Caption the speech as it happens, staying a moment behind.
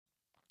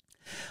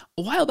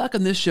A while back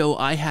on this show,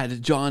 I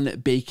had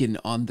John Bacon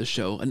on the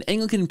show, an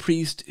Anglican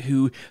priest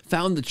who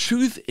found the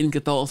truth in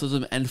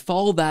Catholicism and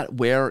followed that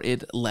where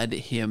it led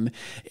him,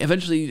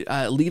 eventually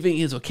leaving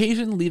his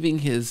vocation, leaving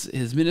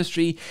his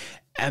ministry,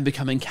 and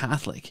becoming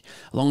Catholic,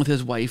 along with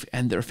his wife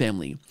and their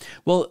family.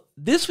 Well,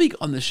 this week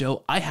on the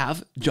show, I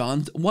have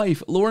John's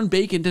wife, Lauren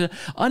Bacon, to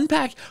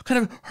unpack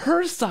kind of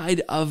her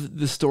side of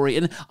the story.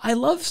 And I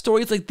love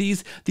stories like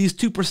these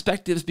two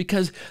perspectives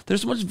because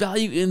there's so much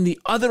value in the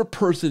other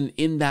person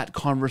in that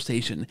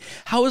conversation.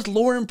 How is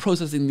Lauren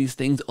processing these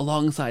things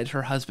alongside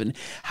her husband?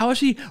 How is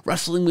she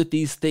wrestling with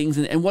these things?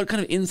 And what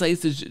kind of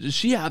insights does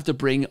she have to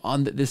bring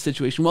on this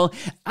situation? Well,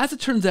 as it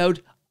turns out,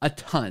 a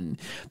ton.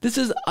 This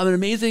is an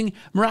amazing,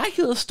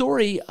 miraculous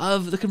story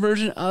of the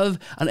conversion of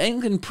an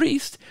Anglican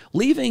priest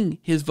leaving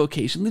his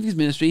vocation, leaving his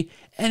ministry,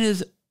 and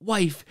his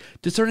wife,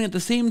 discerning at the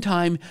same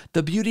time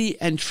the beauty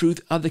and truth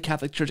of the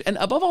Catholic Church. And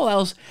above all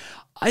else,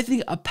 I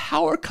think a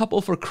power couple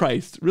for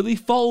Christ, really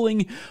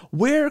following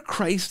where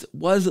Christ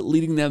was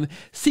leading them,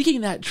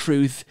 seeking that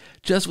truth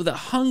just with a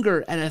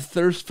hunger and a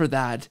thirst for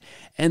that,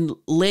 and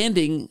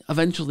landing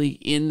eventually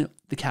in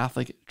the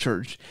Catholic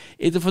Church.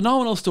 It's a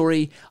phenomenal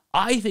story.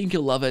 I think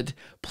you'll love it.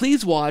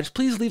 Please watch.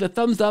 Please leave a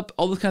thumbs up.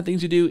 All those kind of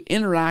things you do.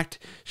 Interact.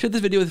 Share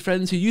this video with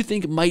friends who you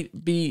think might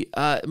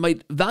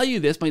value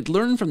this, might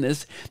learn from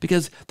this,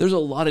 because there's a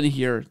lot in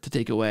here to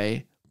take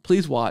away.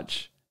 Please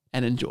watch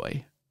and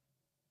enjoy.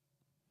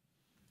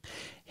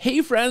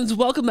 Hey friends,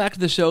 welcome back to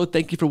the show.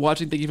 Thank you for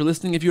watching. Thank you for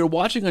listening. If you're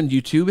watching on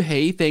YouTube,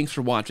 hey, thanks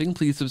for watching.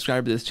 Please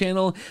subscribe to this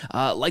channel,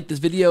 like this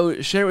video,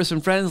 share it with some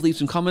friends, leave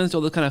some comments,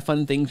 all the kind of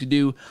fun things you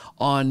do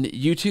on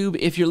YouTube.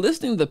 If you're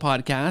listening to the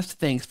podcast,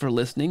 thanks for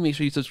listening. Make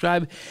sure you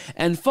subscribe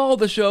and follow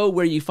the show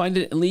where you find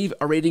it and leave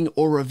a rating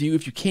or review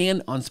if you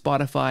can on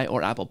Spotify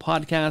or Apple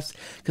Podcasts,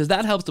 because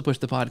that helps to push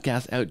the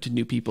podcast out to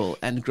new people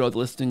and grow the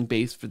listening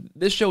base for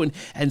this show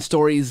and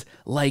stories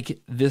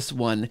like this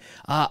one.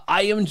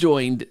 I am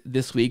joined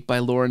this week by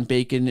Lauren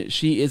Bacon.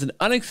 She is an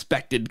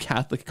unexpected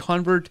Catholic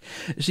convert.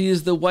 She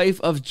is the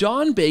wife of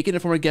John Bacon, a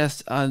former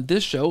guest on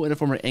this show and a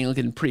former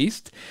Anglican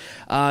priest.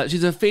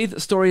 She's a faith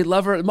story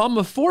lover, mom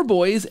of 4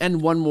 boys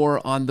and 1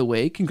 more on the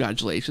way.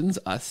 Congratulations,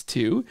 us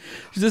too.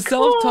 She's a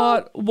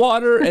self-taught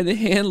water and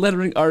hand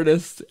lettering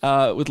artist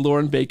with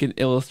Lauren Bacon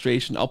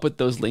illustration. I'll put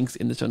those links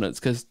in the show notes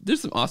because there's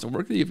some awesome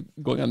work that you have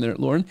going on there,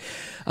 Lauren.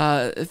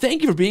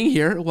 Thank you for being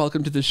here.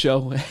 Welcome to the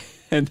show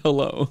and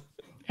hello.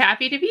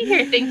 Happy to be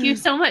here. Thank you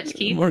so much,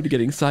 Keith. I'm already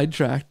getting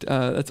sidetracked.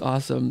 That's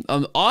awesome.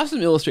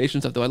 Awesome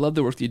illustration stuff, though. I love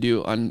the work that you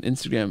do on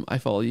Instagram. I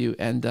follow you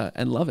and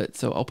love it.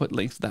 So I'll put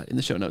links to that in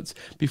the show notes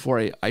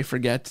before I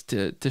forget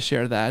to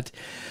share that.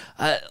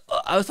 I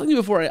was telling you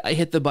before I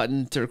hit the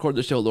button to record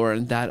the show,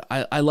 Lauren, that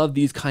I love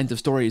these kinds of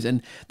stories.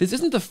 And this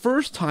isn't the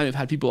first time I've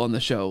had people on the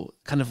show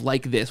kind of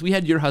like this. We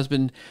had your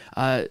husband,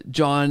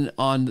 John,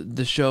 on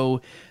the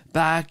show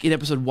back in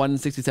episode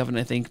 167,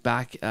 I think,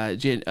 back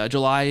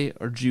July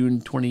or June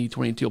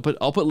 2022.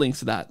 I'll put links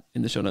to that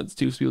in the show notes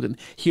too, so people can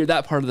hear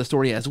that part of the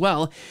story as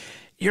well.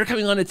 You're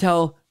coming on to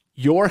tell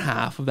your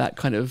half of that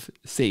kind of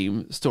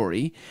same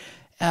story.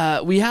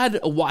 We had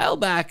a while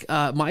back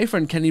my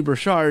friend Kenny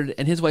Burchard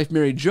and his wife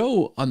Mary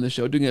Jo on the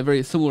show doing a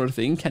very similar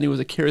thing. Kenny was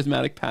a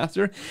charismatic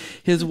pastor.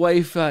 His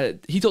wife,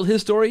 he told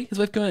his story. His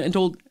wife came on and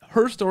told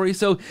her story.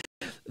 So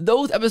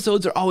those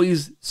episodes are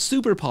always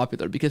super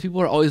popular because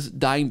people are always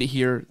dying to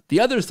hear the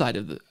other side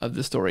of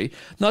the story.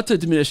 Not to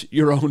diminish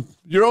your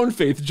own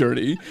faith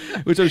journey,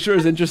 which I'm sure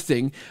is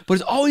interesting, but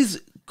it's always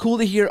cool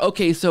to hear.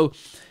 Okay, so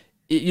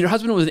your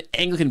husband was an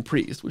Anglican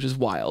priest, which is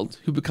wild,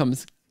 who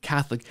becomes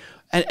Catholic.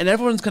 And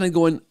everyone's kind of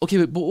going, okay,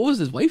 but what was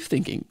his wife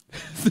thinking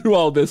through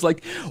all this?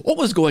 Like, what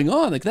was going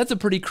on? Like, that's a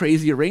pretty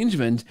crazy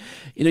arrangement.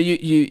 You know,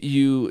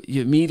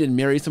 you meet and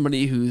marry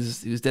somebody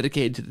who's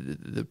dedicated to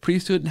the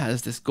priesthood and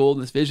has this goal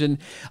and this vision.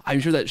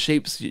 I'm sure that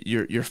shapes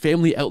your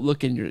family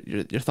outlook and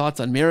your thoughts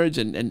on marriage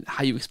and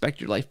how you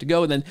expect your life to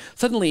go. And then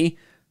suddenly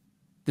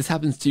this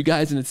happens to you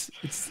guys, and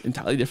it's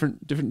entirely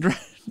different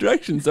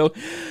direction. So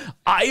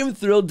I am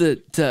thrilled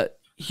to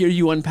hear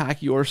you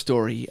unpack your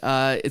story.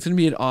 It's going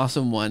to be an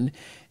awesome one.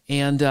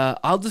 And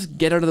I'll just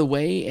get out of the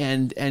way,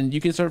 and you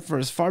can start for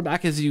as far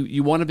back as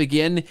you want to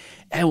begin,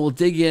 and we'll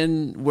dig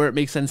in where it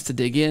makes sense to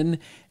dig in.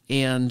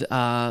 And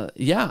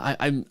yeah,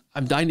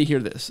 I'm dying to hear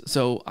this,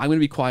 so I'm going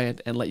to be quiet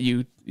and let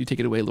you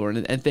take it away,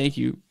 Lauren. And thank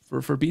you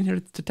for being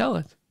here to tell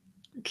it.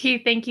 Okay,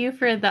 thank you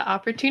for the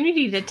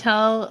opportunity to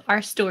tell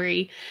our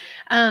story.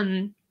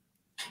 I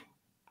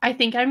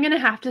think I'm going to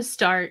have to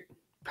start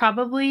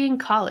probably in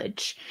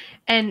college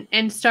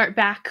and start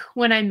back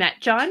when I met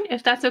John,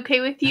 if that's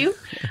okay with you.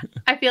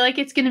 I feel like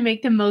it's going to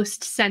make the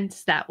most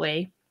sense that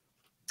way.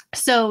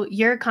 So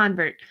you're a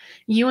convert.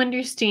 You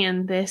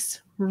understand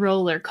this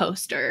roller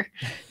coaster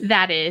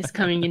that is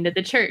coming into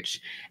the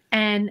church.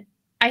 And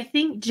I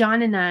think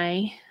John and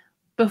I,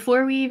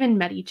 before we even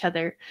met each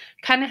other,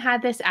 kind of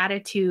had this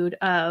attitude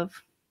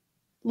of,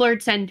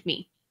 Lord, send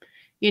me.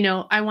 You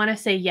know, I want to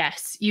say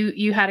yes.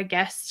 You had a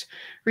guest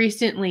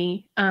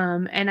recently,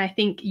 and I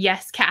think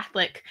Yes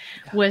Catholic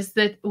was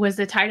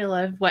the title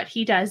of what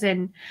he does.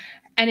 And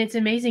And it's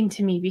amazing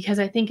to me because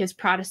I think as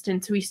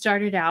Protestants, we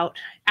started out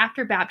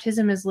after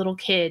baptism as little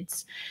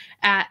kids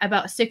at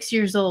about 6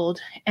 years old.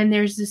 And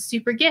there's this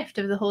super gift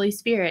of the Holy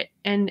Spirit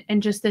and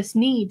just this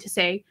need to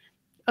say,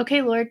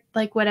 okay, Lord,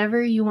 like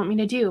whatever you want me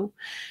to do.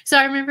 So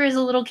I remember as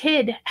a little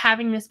kid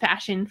having this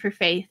passion for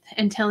faith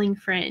and telling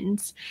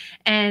friends.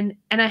 And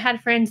I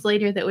had friends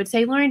later that would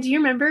say, Lauren, do you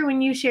remember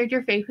when you shared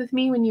your faith with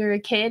me when you were a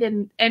kid?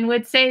 And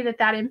would say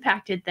that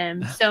impacted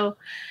them. So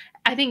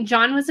I think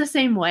John was the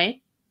same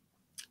way.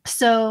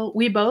 So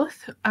we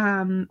both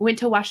went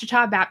to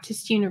Ouachita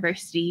Baptist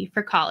University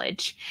for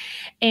college.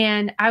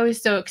 And I was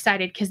so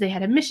excited because they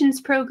had a missions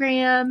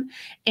program.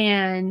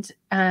 And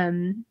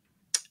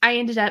I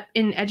ended up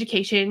in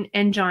education,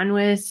 and John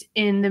was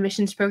in the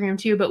missions program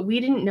too, but we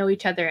didn't know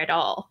each other at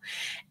all.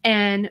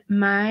 And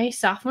my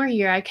sophomore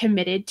year, I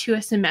committed to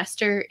a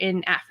semester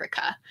in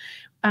Africa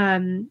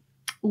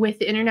with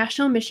the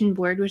International Mission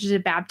Board, which is a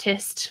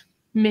Baptist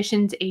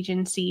missions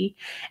agency.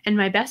 And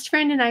my best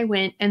friend and I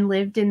went and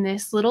lived in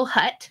this little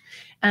hut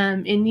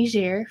in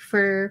Niger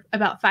for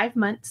about 5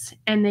 months.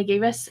 And they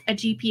gave us a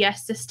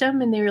GPS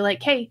system, and they were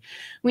like, hey,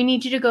 we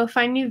need you to go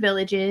find new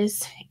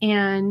villages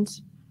and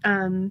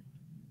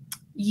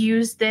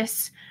use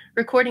this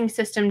recording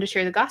system to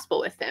share the gospel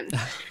with them.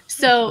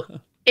 So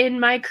in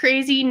my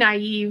crazy,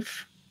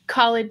 naive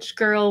college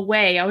girl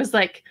way, I was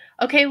like,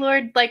 okay,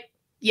 Lord, like,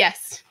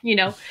 yes, you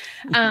know.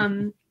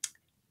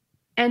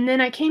 And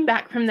then I came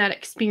back from that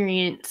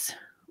experience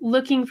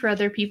looking for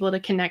other people to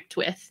connect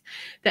with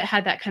that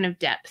had that kind of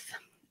depth.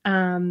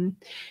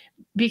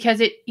 Because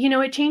it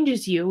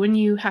changes you when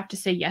you have to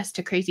say yes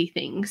to crazy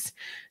things.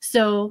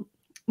 So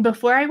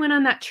before I went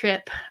on that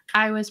trip,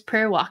 I was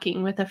prayer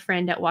walking with a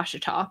friend at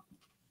Ouachita.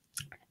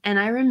 And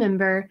I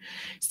remember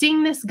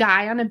seeing this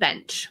guy on a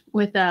bench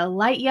with a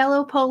light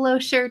yellow polo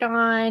shirt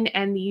on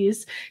and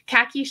these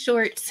khaki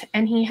shorts.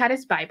 And he had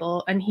his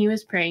Bible and he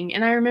was praying.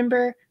 And I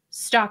remember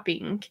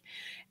stopping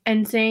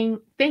and saying,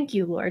 thank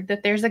you, Lord,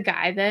 that there's a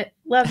guy that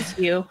loves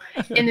you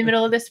in the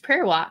middle of this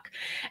prayer walk.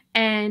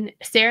 And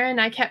Sarah and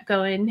I kept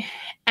going.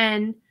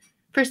 And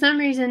for some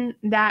reason,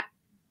 that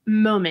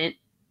moment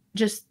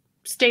just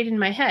stayed in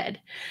my head.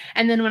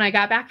 And then when I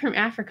got back from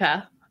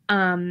Africa,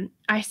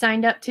 I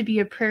signed up to be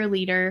a prayer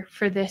leader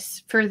for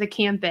the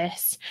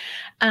campus.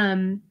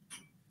 And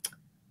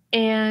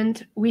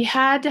we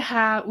had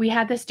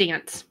this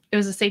dance. It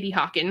was a Sadie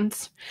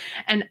Hawkins.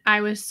 And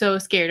I was so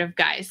scared of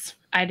guys.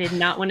 I did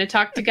not want to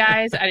talk to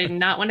guys. I did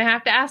not want to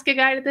have to ask a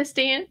guy to this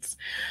dance.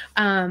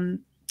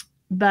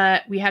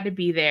 But we had to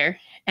be there.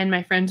 And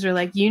my friends were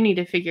like, you need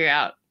to figure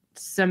out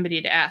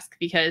somebody to ask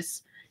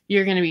because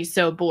you're going to be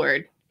so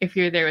bored if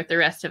you're there with the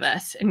rest of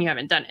us and you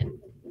haven't done it.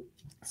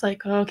 It's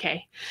like,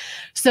 okay.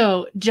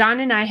 So John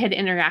and I had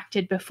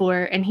interacted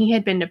before, and he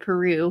had been to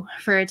Peru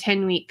for a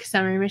 10-week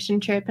summer mission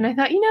trip. And I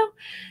thought,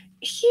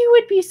 he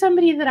would be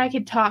somebody that I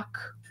could talk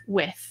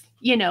with.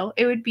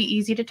 It would be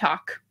easy to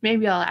talk.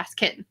 Maybe I'll ask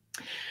him.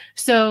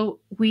 So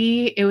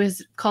it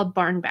was called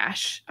Barn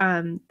Bash,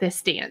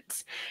 this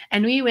dance.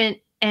 And we went,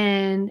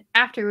 and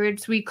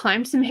afterwards we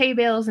climbed some hay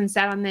bales and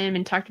sat on them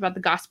and talked about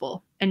the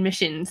gospel and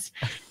missions.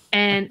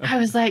 And I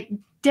was like,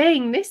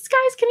 dang, this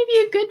guy's going to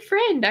be a good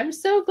friend. I'm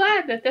so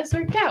glad that this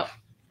worked out.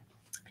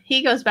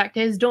 He goes back to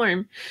his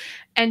dorm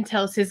and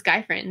tells his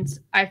guy friends,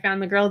 I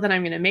found the girl that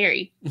I'm going to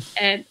marry.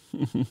 And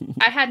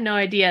I had no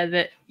idea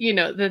that,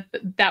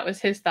 that was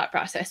his thought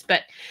process.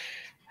 But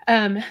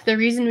the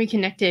reason we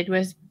connected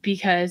was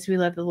because we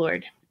love the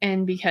Lord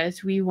and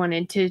because we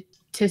wanted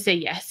to say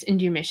yes and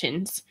do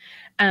missions.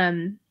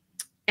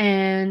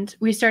 And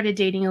we started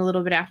dating a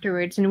little bit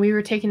afterwards, and we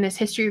were taking this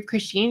history of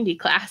Christianity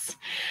class.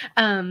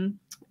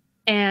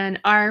 And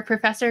our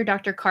professor,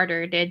 Dr.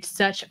 Carter, did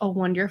such a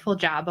wonderful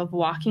job of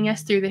walking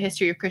us through the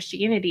history of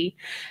Christianity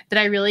that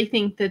I really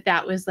think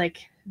that was like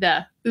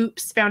the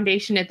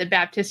foundation at the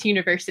Baptist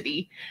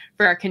University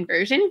for our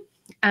conversion.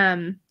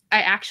 I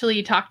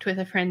actually talked with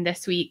a friend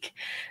this week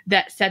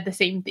that said the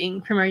same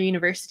thing from our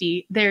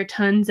university. There are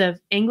tons of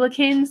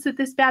Anglicans at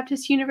this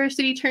Baptist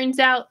University, turns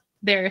out.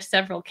 There are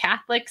several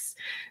Catholics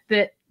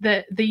that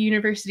the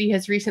university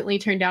has recently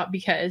turned out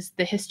because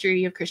the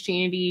history of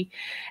Christianity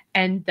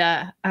and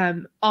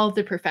all of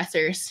the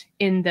professors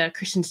in the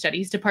Christian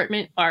Studies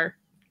department are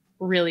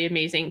really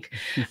amazing.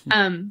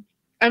 I'm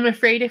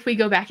afraid if we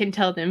go back and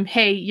tell them,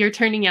 hey, you're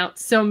turning out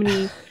so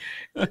many,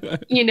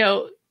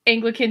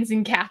 Anglicans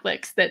and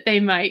Catholics that they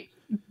might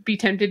be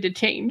tempted to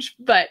change.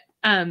 But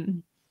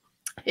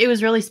it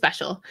was really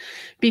special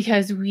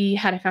because we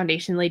had a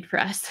foundation laid for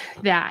us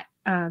that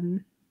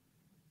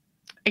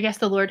I guess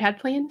the Lord had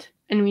planned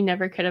and we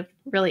never could have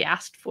really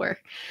asked for.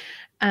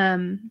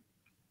 And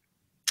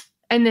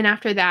then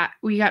after that,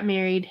 we got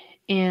married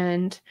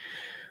and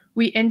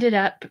we ended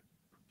up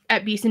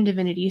at Beeson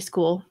Divinity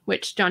School,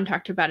 which John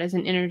talked about as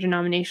an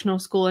interdenominational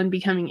school, and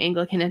becoming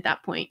Anglican at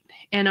that point.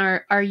 And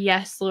our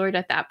yes, Lord,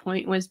 at that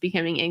point was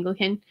becoming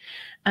Anglican.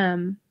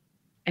 And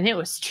it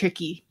was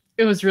tricky.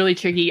 It was really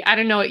tricky. I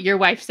don't know what your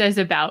wife says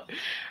about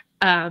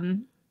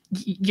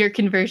your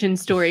conversion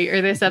story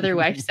or this other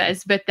wife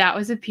says, but that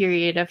was a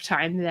period of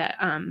time that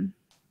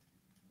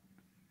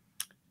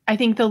I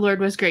think the Lord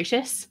was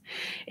gracious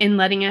in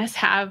letting us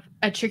have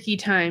a tricky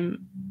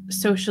time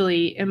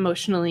socially,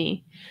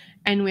 emotionally,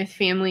 and with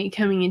family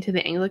coming into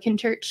the Anglican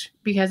Church,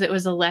 because it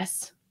was a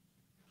less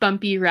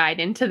bumpy ride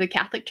into the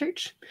Catholic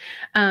Church.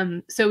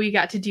 So we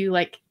got to do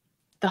like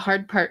the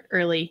hard part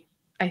early,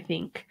 I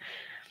think.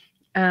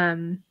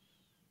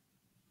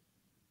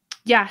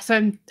 Yeah,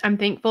 so I'm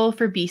thankful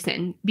for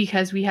Beeson,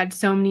 because we had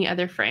so many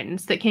other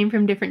friends that came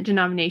from different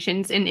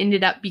denominations and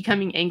ended up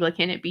becoming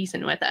Anglican at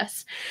Beeson with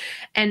us.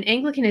 And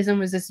Anglicanism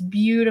was this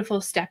beautiful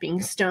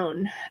stepping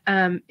stone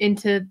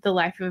into the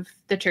life of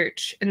the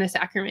church and the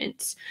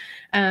sacraments,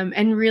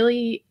 and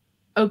really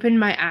opened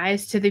my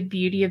eyes to the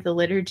beauty of the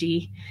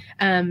liturgy,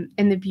 and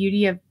the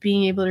beauty of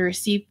being able to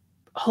receive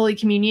Holy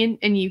Communion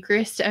and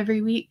Eucharist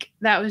every week.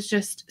 That was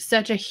just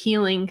such a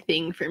healing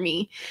thing for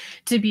me,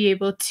 to be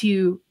able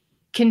to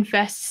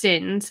confess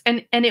sins.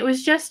 And it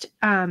was just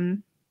as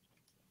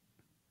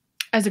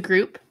a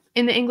group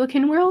in the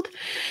Anglican world.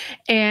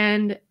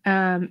 And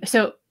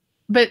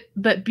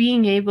but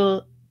being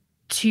able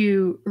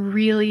to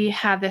really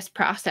have this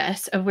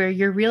process of where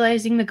you're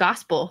realizing the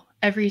gospel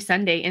every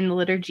Sunday in the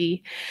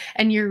liturgy,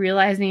 and you're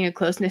realizing a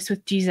closeness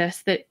with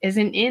Jesus that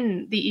isn't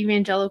in the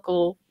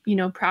evangelical,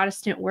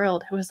 Protestant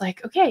world. It was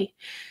like, okay,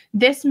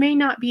 this may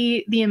not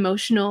be the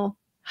emotional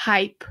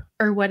hype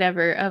or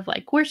whatever of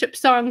like worship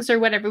songs or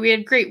whatever. We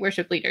had great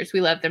worship leaders.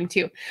 We love them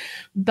too.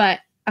 But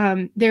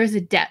there was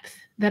a depth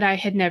that I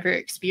had never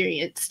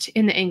experienced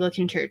in the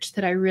Anglican Church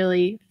that I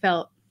really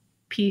felt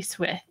peace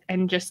with,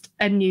 and just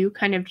a new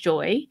kind of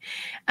joy.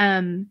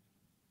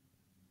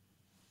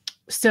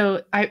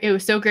 So it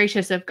was so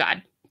gracious of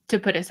God to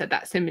put us at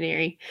that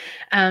seminary,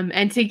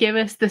 and to give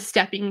us the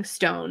stepping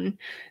stone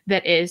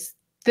that is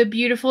the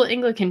beautiful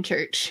Anglican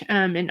Church,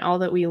 and all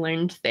that we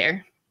learned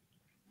there.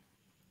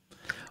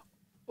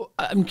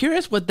 I'm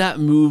curious what that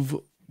move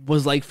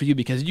was like for you,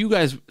 because you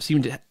guys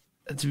seem to,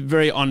 it's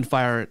very on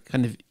fire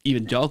kind of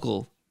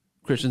evangelical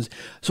Christians.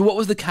 So what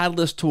was the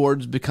catalyst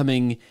towards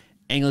becoming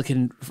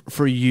Anglican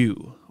for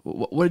you?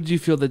 What did you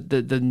feel that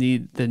the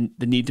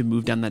need to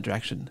move down that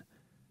direction?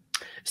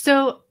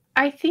 So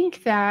I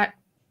think that,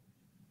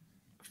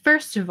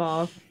 first of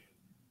all,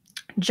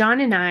 John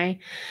and I,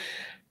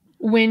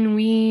 when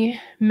we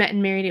met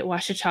and married at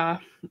Ouachita,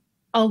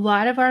 a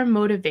lot of our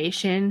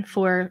motivation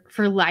for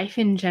life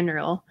in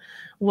general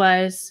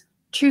was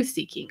truth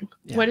seeking.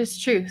 Yeah. What is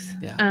truth?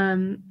 Yeah.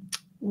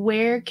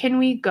 Where can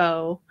we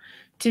go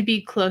to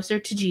be closer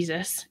to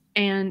Jesus,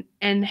 and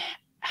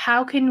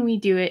how can we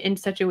do it in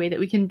such a way that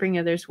we can bring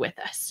others with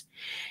us?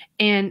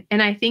 And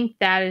I think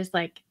that is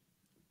like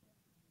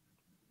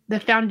the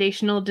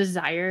foundational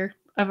desire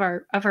of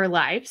our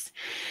lives.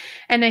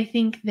 And I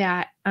think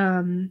that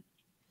when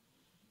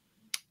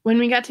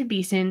we got to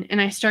Beeson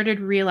and I started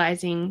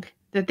realizing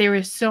that there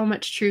was so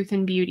much truth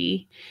and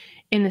beauty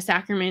in the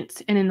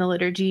sacraments and in the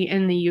liturgy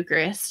and the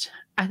Eucharist,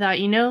 I thought,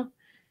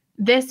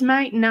 this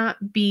might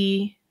not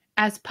be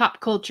as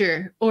pop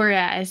culture or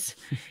as,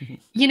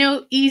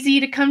 easy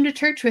to come to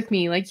church with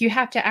me. Like, you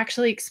have to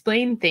actually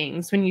explain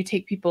things when you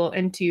take people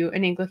into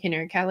an Anglican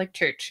or a Catholic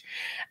church.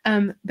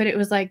 But it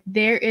was like,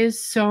 there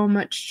is so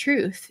much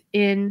truth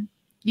in,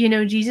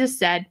 Jesus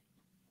said,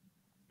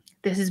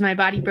 "This is my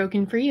body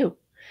broken for you.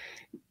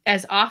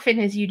 As often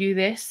as you do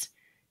this,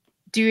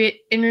 do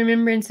it in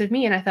remembrance of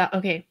me." And I thought,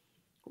 okay,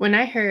 when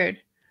I heard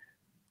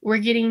we're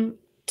getting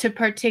to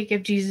partake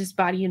of Jesus'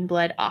 body and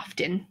blood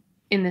often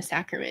in the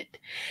sacrament,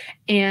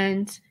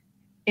 and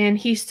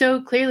he so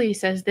clearly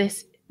says,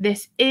 this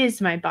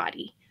is my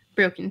body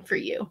broken for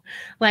you.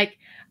 Like,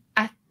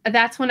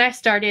 that's when I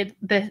started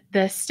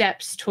the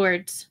steps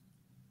towards,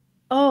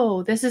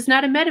 oh, this is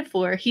not a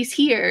metaphor. He's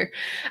here.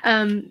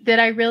 That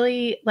I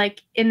really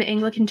like in the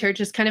Anglican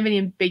Church is kind of an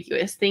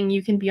ambiguous thing.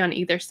 You can be on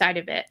either side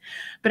of it.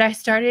 But I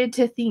started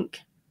to think,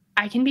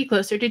 I can be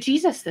closer to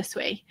Jesus this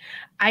way.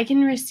 I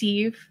can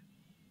receive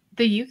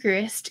the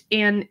Eucharist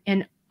and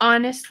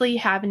honestly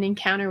have an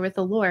encounter with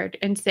the Lord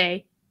and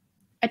say,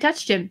 I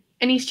touched him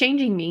and he's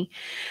changing me.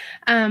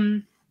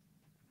 And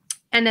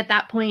at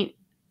that point,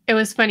 it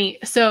was funny.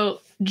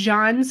 So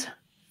John's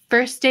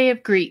first day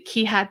of Greek,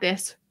 he had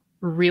this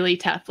really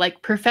tough,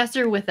 like,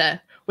 professor with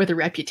a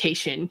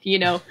reputation,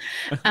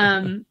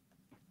 and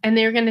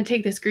they were going to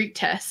take this Greek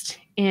test.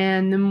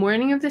 And the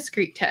morning of this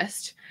Greek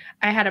test,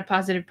 I had a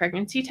positive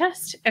pregnancy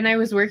test, and I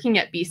was working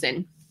at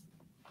Beeson.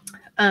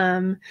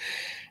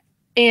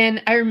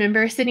 And I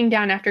remember sitting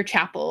down after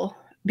chapel,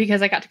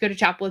 because I got to go to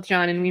chapel with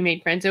John and we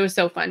made friends. It was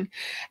so fun.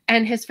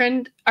 And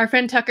our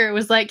friend Tucker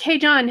was like, "Hey,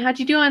 John, how'd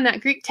you do on that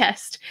Greek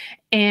test?"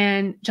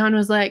 And John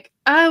was like,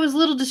 "I was a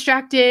little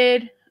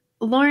distracted.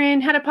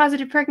 Lauren had a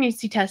positive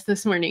pregnancy test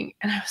this morning."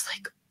 And I was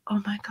like,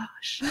 oh my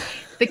gosh,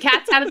 the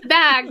cat's out of the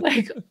bag.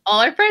 Like,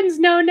 all our friends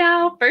know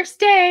now, first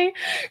day,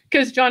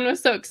 because John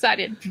was so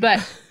excited.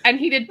 And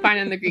he did fine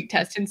on the Greek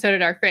test, and so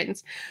did our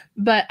friends.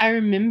 But I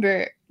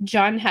remember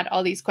John had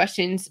all these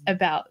questions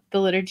about the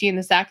liturgy and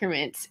the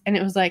sacraments. And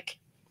it was like,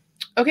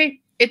 okay,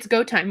 it's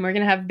go time. We're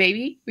going to have a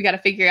baby. We got to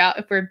figure out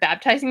if we're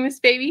baptizing this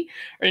baby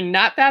or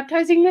not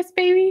baptizing this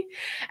baby.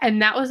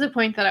 And that was the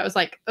point that I was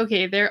like,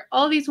 okay, there are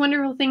all these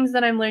wonderful things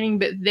that I'm learning,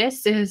 but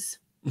this is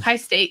high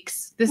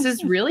stakes. This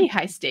is really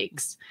high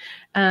stakes.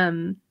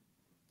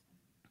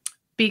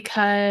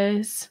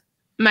 Because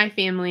my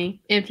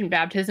family, infant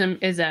baptism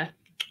is a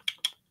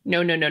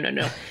no.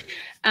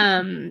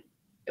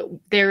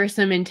 There were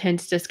some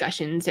intense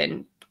discussions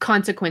and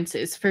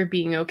consequences for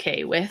being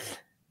okay with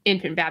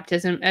infant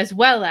baptism, as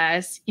well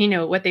as, you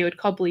know, what they would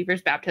call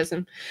believers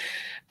baptism.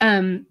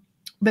 But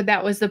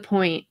that was the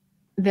point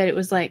that it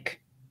was like,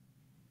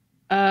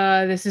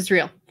 this is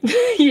real.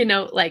 You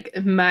know, like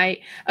my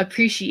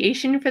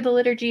appreciation for the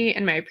liturgy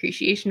and my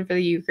appreciation for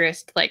the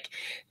Eucharist, like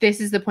this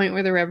is the point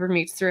where the rubber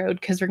meets the road,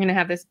 because we're going to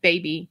have this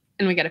baby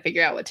and we got to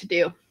figure out what to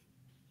do.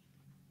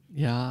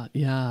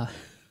 Yeah.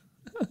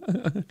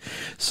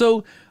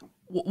 So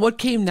what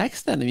came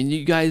next then? I mean,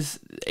 you guys,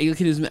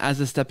 Anglicanism as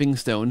a stepping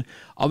stone,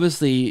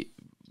 obviously,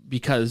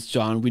 because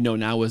John, we know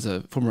now, was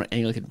a former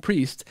Anglican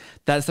priest,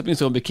 that stepping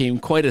stone became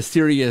quite a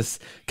serious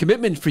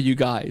commitment for you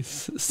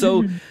guys.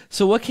 So,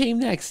 so what came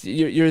next?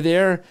 You're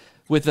there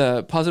with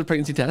a positive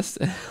pregnancy test.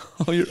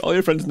 all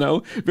your friends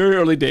know, very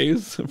early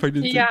days of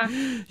pregnancy. Yeah.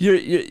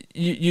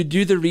 You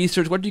do the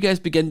research. What do you guys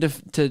begin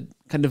to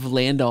kind of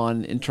land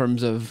on in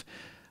terms of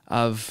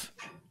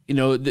you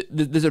know,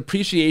 there's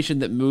appreciation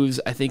that moves,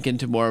 I think,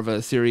 into more of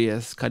a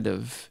serious kind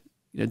of,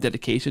 you know,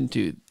 dedication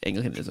to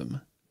Anglicanism.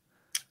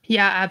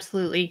 Yeah,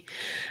 absolutely.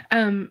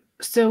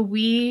 So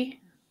we,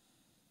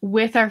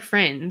 with our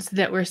friends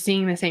that were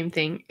seeing the same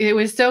thing, it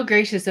was so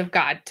gracious of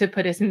God to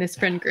put us in this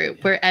friend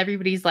group where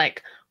everybody's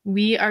like,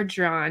 we are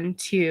drawn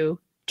to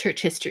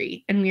church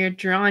history and we are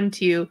drawn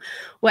to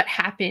what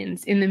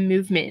happens in the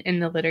movement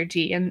and the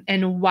liturgy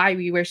and why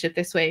we worship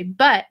this way.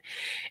 But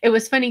it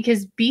was funny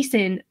because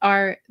Beeson,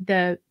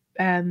 the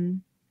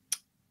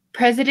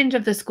president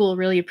of the school,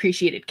 really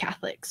appreciated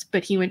Catholics,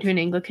 but he went to an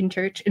Anglican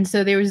church. And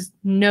so there was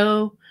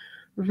no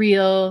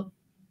real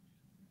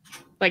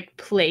like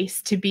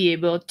place to be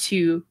able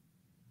to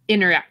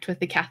interact with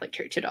the Catholic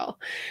Church at all.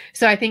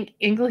 So I think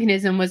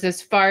Anglicanism was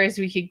as far as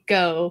we could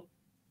go.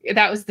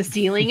 That was the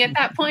ceiling at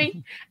that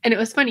point. And it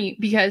was funny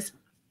because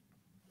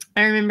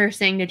I remember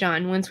saying to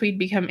John, once we'd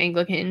become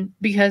Anglican,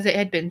 because it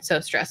had been so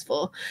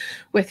stressful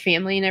with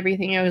family and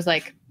everything, I was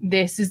like,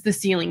 this is the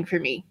ceiling for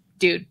me,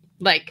 dude.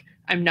 Like,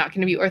 I'm not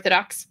going to be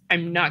Orthodox.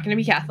 I'm not going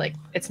to be Catholic.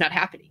 It's not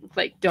happening.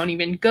 Like, don't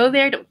even go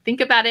there. Don't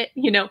think about it,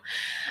 you know?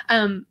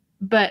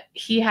 But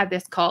he had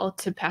this call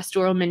to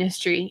pastoral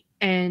ministry,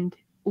 and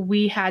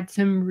we had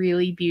some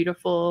really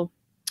beautiful,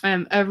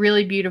 a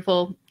really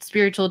beautiful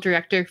spiritual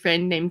director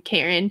friend named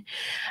Karen,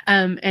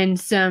 and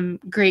some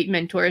great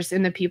mentors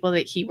in the people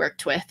that he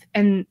worked with.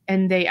 And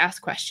they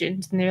asked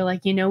questions, and they're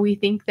like, you know, we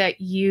think that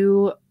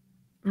you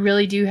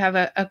really do have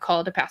a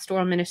call to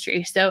pastoral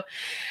ministry. So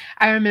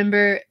I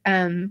remember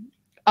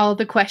all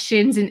the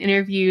questions and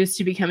interviews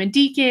to become a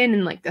deacon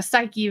and like the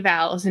psyche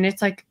evals. And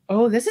it's like,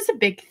 oh, this is a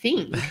big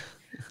thing.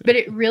 But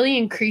it really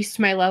increased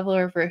my level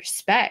of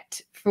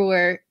respect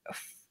for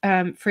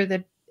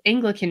the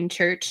Anglican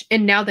Church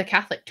and now the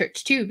Catholic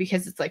Church too,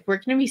 because it's like, we're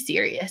going to be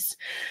serious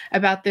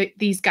about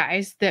these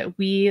guys that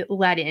we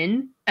let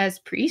in as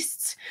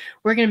priests.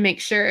 We're going to make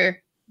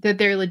sure that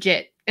they're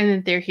legit and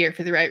that they're here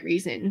for the right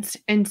reasons.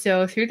 And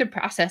so through the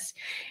process,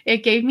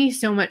 it gave me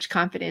so much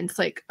confidence.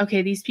 Like,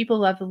 okay, these people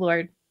love the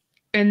Lord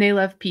and they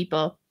love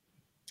people.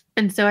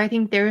 And so I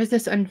think there was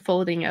this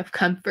unfolding of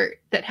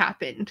comfort that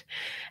happened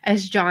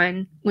as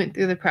John went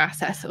through the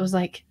process. It was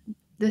like,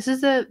 this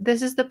is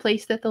the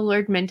place that the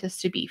Lord meant us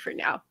to be for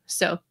now.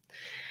 So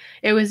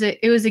it was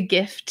a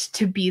gift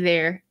to be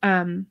there.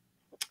 And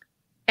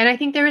I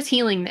think there was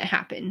healing that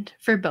happened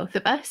for both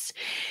of us,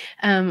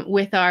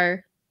 with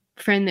our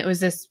friend that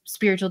was a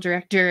spiritual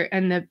director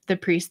and the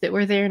priest that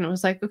were there. And it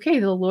was like, okay,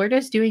 the Lord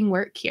is doing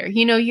work here.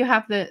 You know, you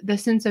have the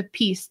sense of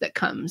peace that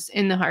comes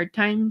in the hard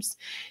times.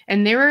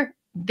 And there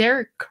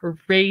are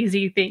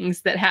crazy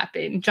things that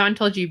happen. John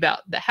told you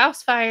about the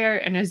house fire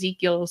and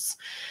Ezekiel's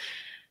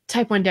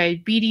type 1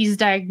 diabetes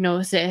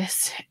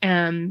diagnosis,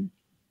 and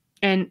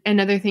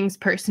other things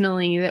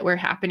personally that were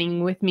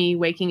happening with me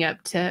waking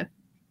up to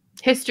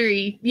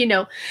history, you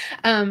know.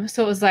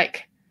 So it was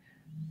like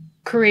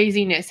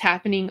craziness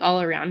happening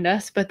all around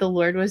us, but the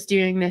Lord was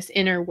doing this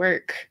inner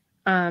work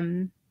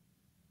that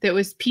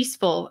was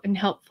peaceful and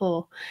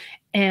helpful.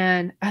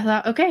 And I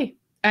thought, okay,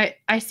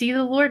 I see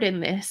the Lord in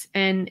this.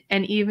 And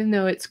even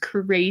though it's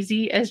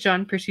crazy as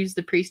John pursues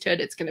the priesthood,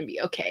 it's going to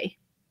be okay.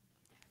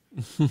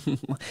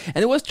 And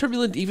it was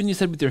turbulent, even you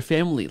said, with your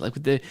family, like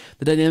with the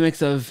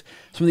dynamics of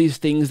some of these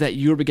things that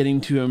you're beginning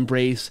to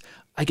embrace.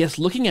 I guess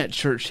looking at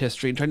church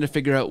history and trying to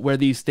figure out where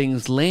these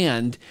things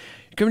land,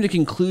 you're coming to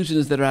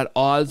conclusions that are at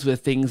odds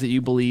with things that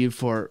you believe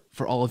for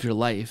all of your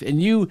life.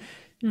 And you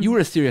were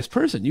a serious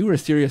person. You were a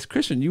serious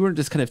Christian. You weren't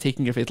just kind of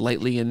taking your faith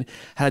lightly and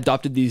had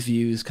adopted these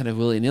views kind of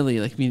willy-nilly.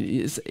 Like, I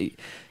mean,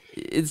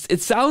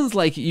 it sounds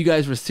like you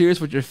guys were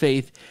serious with your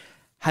faith,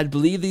 had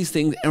believed these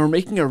things, and were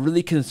making a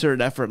really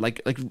concerted effort,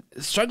 like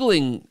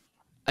struggling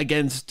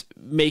against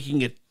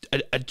making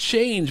a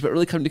change, but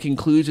really coming to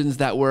conclusions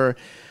that were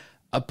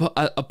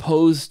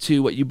opposed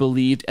to what you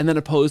believed, and then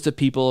opposed to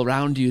people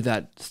around you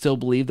that still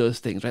believe those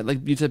things, right?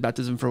 Like you said,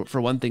 baptism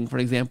for one thing, for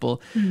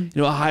example, you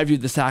know, a high view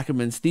of the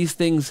sacraments, these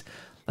things,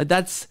 like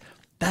that's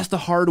the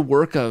hard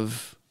work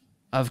of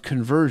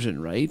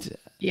conversion, right?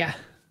 Yeah.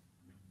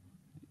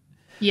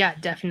 Yeah,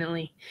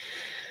 definitely.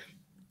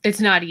 It's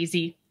not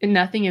easy.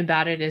 Nothing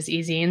about it is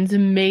easy. And it's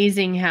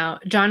amazing how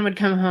John would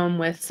come home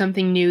with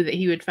something new that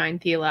he would find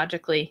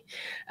theologically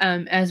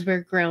as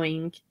we're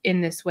growing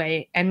in this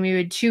way. And we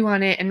would chew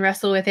on it and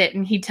wrestle with it.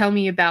 And he'd tell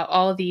me about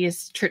all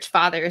these church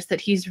fathers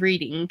that he's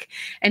reading.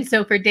 And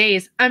so for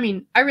days, I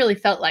mean, I really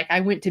felt like I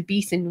went to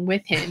Beeson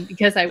with him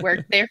because I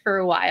worked there for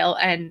a while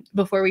and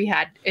before we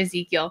had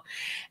Ezekiel.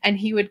 And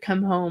he would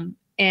come home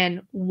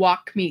and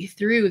walk me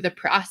through the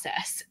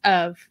process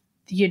of,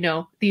 you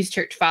know, these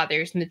church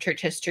fathers and the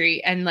church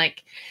history and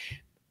like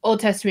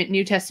Old Testament,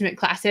 New Testament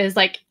classes.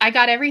 Like I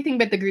got everything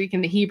but the Greek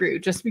and the Hebrew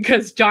just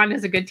because John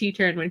is a good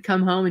teacher and would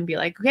come home and be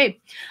like, okay,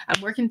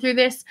 I'm working through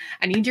this.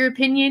 I need your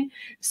opinion.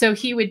 So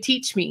he would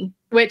teach me,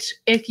 which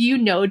if you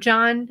know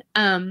John,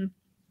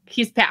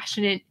 he's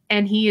passionate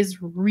and he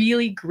is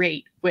really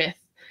great with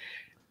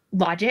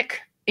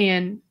logic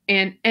and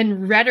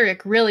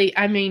rhetoric. Really,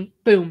 I mean,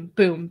 boom,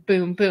 boom,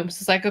 boom, boom.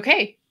 So it's like,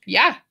 okay,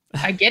 yeah,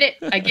 I get it.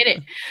 I get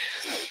it.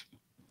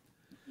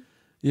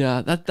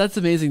 Yeah, that's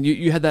amazing.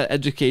 You had that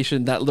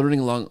education, that learning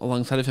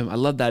alongside of him. I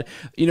love that.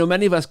 You know,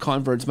 many of us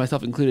converts,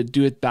 myself included,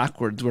 do it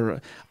backwards, where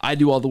I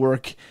do all the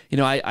work. You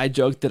know, I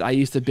joked that I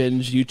used to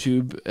binge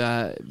YouTube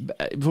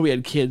before we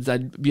had kids.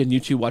 I'd be on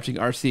YouTube watching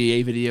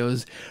RCA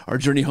videos or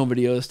Journey Home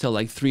videos till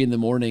like 3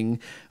 a.m.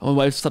 My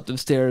wife slept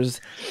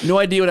upstairs. No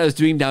idea what I was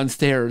doing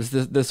downstairs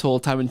this whole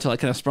time until I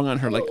kind of sprung on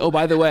her, like, oh,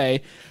 by the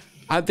way,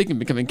 I'm thinking of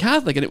becoming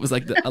Catholic, and it was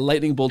like a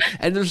lightning bolt.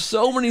 And there's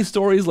so many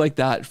stories like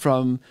that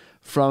from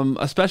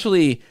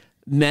especially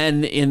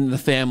men in the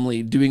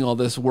family doing all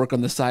this work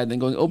on the side and then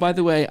going, oh, by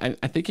the way, I'm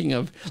thinking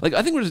of, like,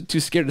 I think we're just too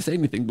scared to say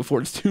anything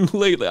before it's too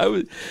late. Like I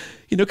was,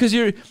 you know, because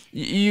you're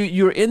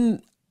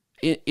in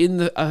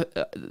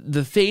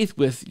the faith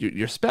with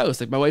your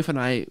spouse. Like my wife and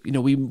I, you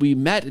know, we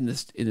met in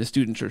a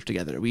student church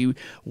together. We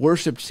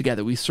worshiped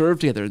together. We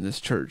served together in this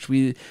church.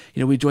 We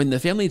joined the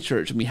family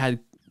church, and we had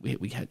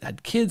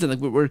kids, and like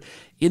we're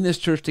in this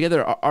church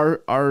together.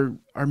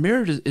 Our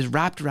marriage is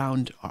wrapped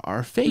around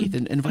our faith,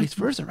 and vice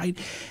versa, right?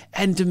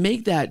 And to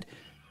make that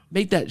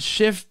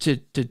shift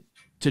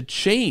to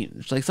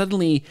change, like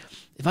suddenly,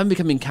 if I'm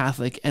becoming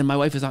Catholic and my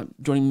wife is not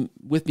joining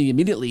with me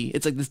immediately,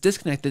 it's like this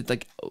disconnect that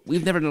like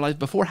we've never in our life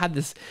before had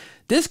this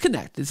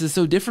disconnect. This is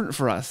so different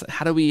for us.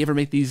 How do we ever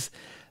make this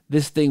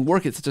thing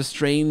work? It's such a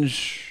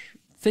strange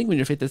thing when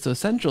your faith is so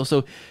essential.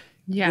 So,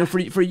 yeah, you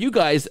know, for you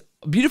guys,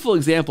 a beautiful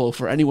example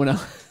for anyone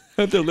else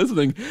out there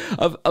listening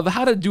of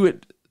how to do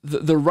it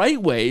the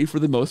right way for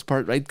the most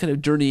part, right? Kind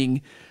of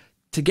journeying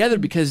together,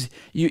 because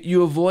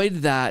you avoid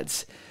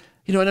that,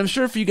 you know, and I'm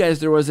sure for you guys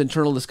there was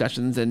internal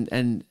discussions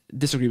and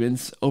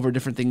disagreements over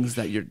different things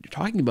that you're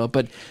talking about,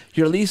 but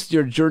at least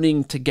you're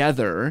journeying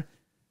together,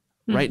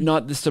 right?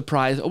 Not the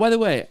surprise. Oh, by the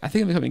way, I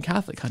think I'm becoming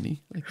Catholic,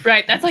 honey. Like,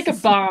 right. That's like a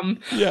bomb.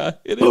 Yeah,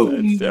 it is.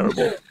 It's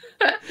terrible.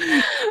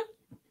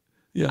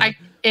 Yeah.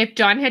 If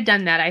John had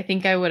done that, I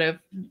think I would have,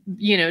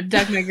 you know,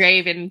 dug my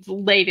grave and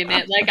laid in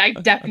it. Like I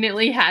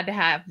definitely had to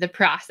have the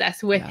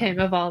process with him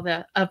of all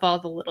the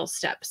little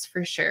steps,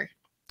 for sure.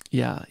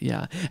 Yeah,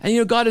 yeah. And, you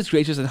know, God is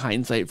gracious in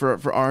hindsight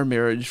for our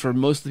marriage, for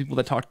most of the people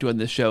that talk to on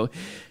this show,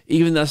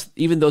 even those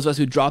of us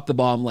who drop the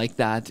bomb like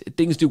that,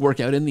 things do work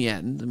out in the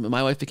end.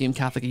 My wife became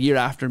Catholic a year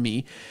after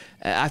me,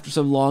 after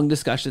some long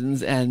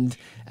discussions and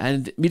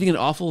meeting an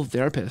awful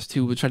therapist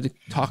who would try to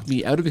talk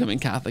me out of becoming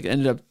Catholic. It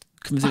ended up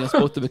convincing us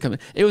both to become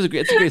it.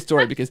 It's a great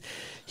story, because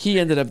he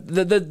ended up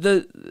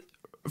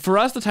for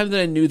us, the time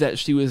that I knew that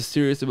she was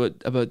serious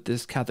about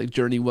this Catholic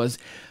journey was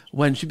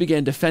when she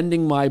began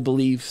defending my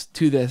beliefs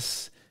to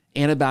this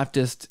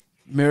Anabaptist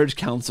marriage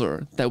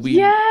counselor that we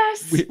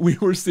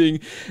were seeing.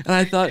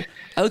 And I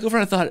look over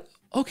and I thought,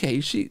 okay,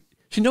 she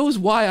knows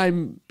why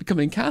I'm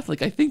becoming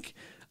Catholic. I think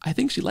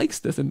she likes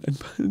this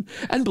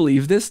and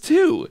believes this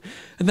too.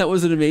 And that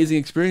was an amazing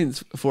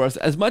experience for us.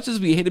 As much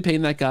as we hated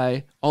paying that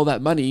guy all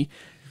that money,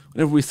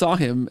 whenever we saw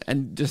him,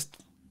 and just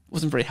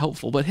wasn't very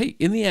helpful. But hey,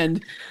 in the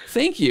end,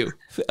 thank you.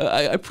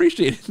 I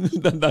appreciate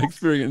that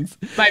experience.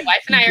 My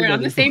wife and I are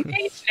on the same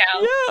page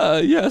now.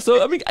 Yeah.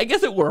 So I mean, I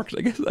guess it worked.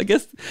 I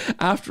guess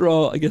after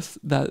all,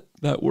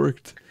 that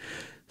worked.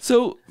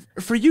 So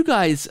for you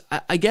guys,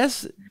 I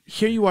guess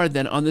here you are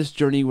then on this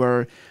journey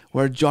where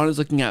John is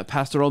looking at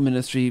pastoral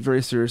ministry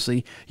very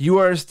seriously. You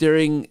are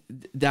staring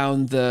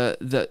down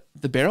the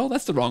barrel.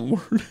 That's the wrong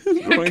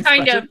word.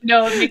 Kind of.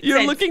 No, it makes You're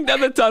sense. looking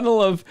down the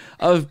tunnel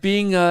of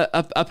being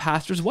a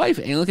pastor's wife,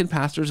 Anglican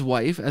pastor's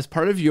wife, as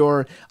part of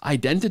your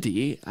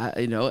identity.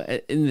 You know,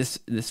 in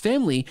this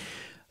family.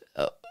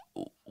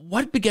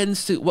 What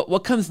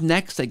comes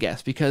next? I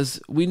guess, because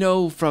we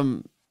know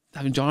from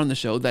having John on the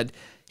show that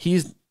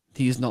he's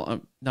not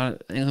an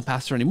Anglican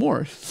pastor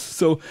anymore.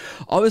 So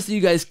obviously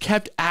you guys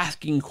kept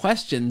asking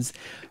questions.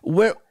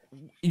 Where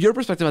your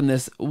perspective on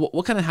this,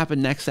 what kind of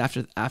happened next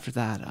after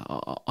that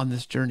on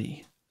this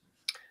journey?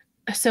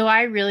 So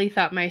I really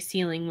thought my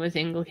ceiling was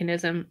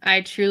Anglicanism.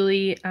 I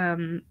truly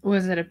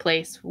was at a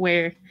place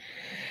where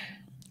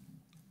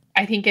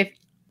I think if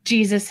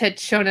Jesus had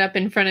shown up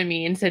in front of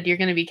me and said, "You're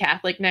going to be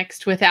Catholic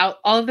next," without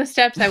all of the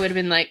steps, I would have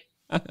been like,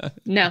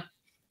 no,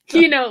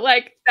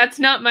 like that's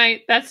not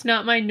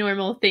my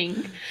normal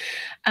thing.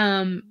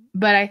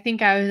 But I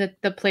think I was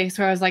at the place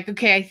where I was like,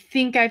 okay, I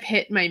think I've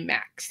hit my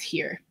max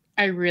here.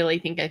 I really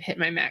think I've hit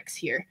my max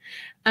here.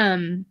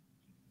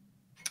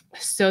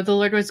 So the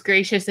Lord was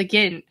gracious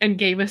again and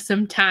gave us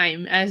some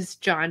time as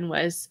John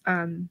was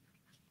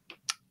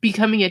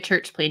becoming a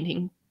church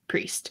planting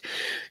priest.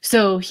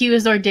 So he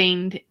was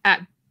ordained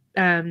at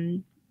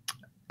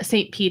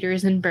St.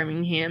 Peter's in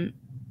Birmingham.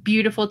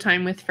 Beautiful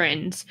time with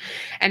friends.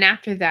 And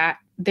after that,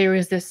 there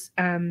was this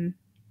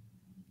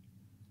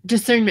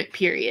discernment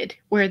period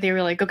where they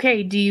were like,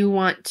 okay, do you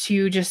want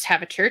to just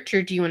have a church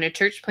or do you want a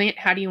church plant?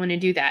 How do you want to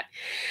do that?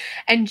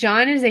 And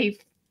John is a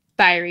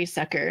fiery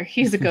sucker.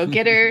 He's a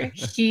go-getter.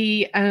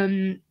 He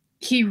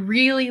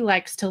really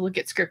likes to look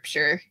at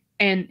scripture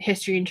and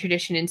history and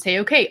tradition and say,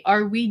 okay,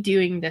 are we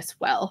doing this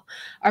well?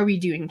 Are we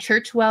doing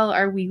church well?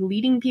 Are we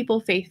leading people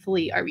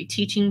faithfully? Are we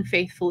teaching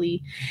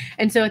faithfully?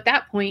 And so at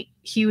that point,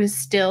 he was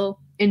still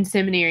in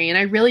seminary, and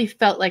I really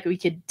felt like we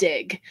could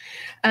dig.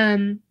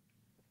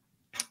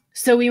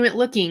 So we went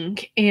looking,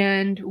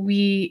 and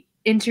we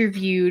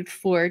interviewed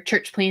for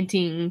church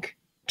planting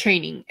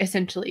training,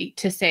 essentially,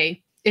 to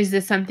say, is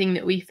this something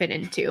that we fit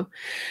into?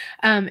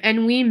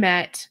 And we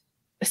met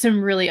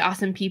some really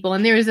awesome people.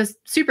 And there was a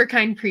super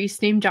kind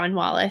priest named John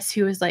Wallace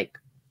who was like,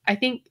 I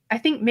think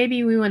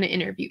maybe we want to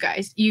interview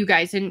you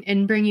guys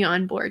and bring you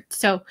on board.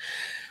 So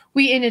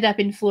we ended up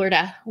in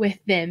Florida with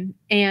them,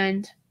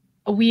 and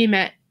we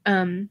met.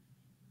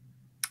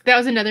 That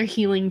was another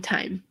healing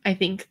time, I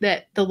think,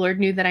 that the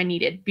Lord knew that I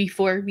needed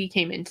before we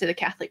came into the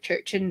Catholic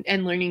Church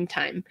and learning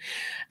time.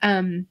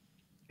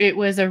 It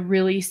was a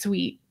really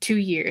sweet 2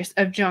 years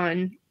of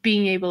John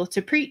being able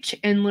to preach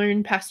and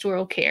learn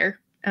pastoral care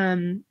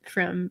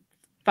from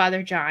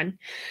Father John,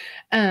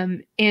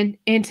 and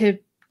to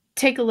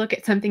take a look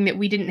at something that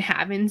we didn't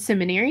have in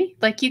seminary.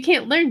 Like, you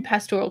can't learn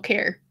pastoral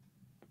care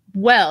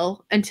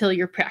well until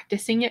you're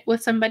practicing it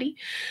with somebody.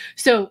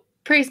 So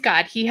praise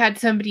God, he had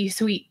somebody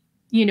sweet,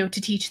 to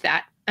teach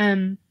that.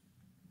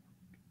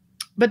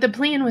 But the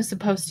plan was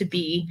supposed to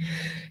be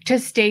to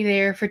stay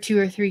there for 2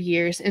 or 3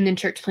 years and then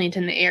church plant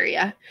in the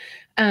area.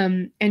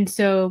 And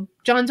so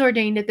John's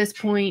ordained at this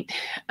point.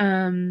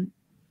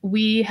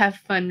 We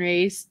have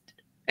fundraised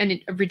a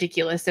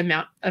ridiculous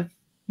amount of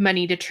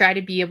money to try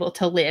to be able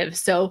to live.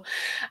 So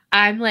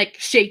I'm like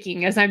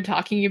shaking as I'm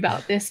talking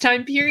about this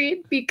time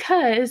period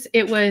because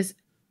it was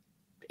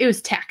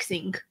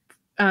taxing.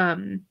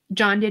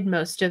 John did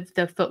most of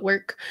the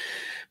footwork,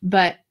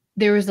 but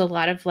there was a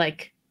lot of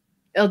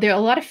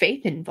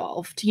faith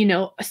involved,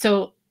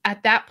 so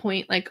at that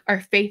point, like, our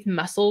faith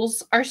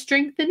muscles are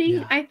strengthening,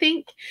 yeah. I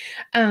think,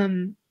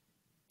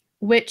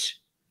 which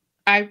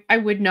I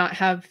would not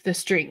have the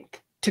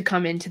strength to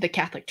come into the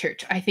Catholic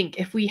Church. I think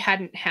if we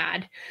hadn't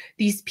had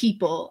these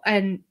people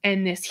and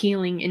this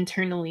healing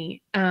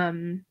internally,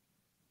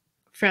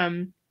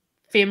 from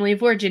family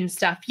of origin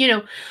stuff,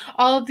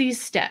 all of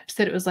these steps,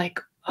 that it was like,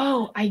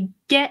 oh, I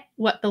get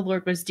what the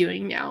Lord was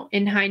doing now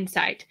in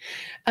hindsight.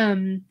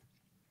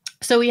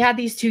 So we had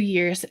these 2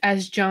 years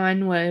as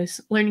John was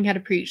learning how to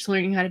preach,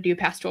 learning how to do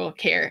pastoral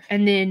care.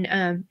 And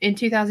then in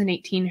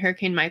 2018,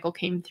 Hurricane Michael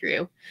came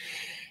through,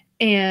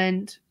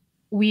 and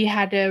we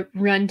had to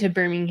run to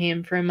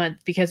Birmingham for a month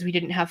because we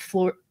didn't have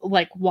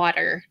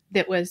water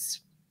that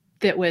was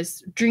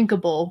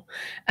drinkable,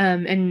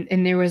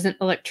 and there wasn't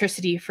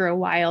electricity for a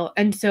while.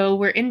 And so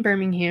we're in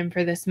Birmingham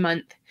for this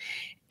month,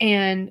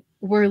 and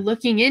we're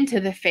looking into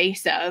the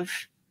face of,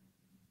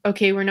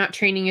 okay, we're not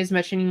training as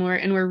much anymore,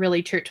 and we're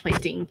really church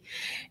planting.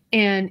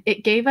 And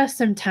it gave us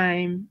some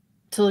time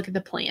to look at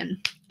the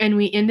plan. And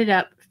we ended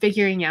up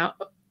figuring out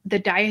the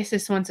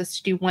diocese wants us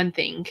to do one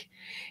thing,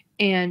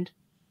 and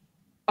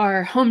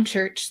our home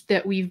church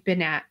that we've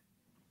been at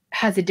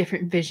has a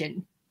different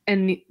vision.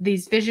 And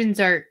these visions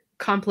are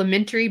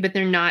complementary, but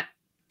they're not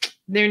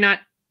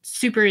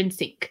super in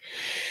sync.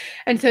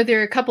 And so there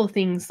are a couple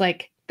things,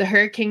 like the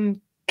hurricane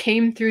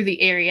came through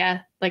the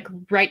area, like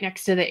right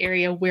next to the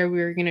area where we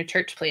were going to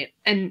church plant,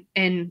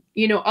 and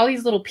all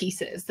these little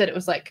pieces that it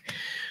was like,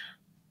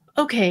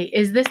 okay,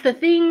 is this the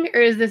thing or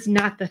is this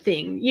not the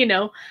thing?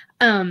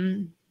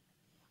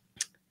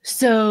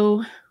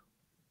 So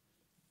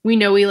we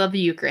know we love the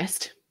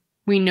Eucharist.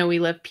 We know we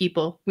love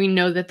people. We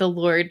know that the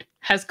Lord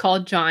has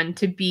called John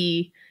to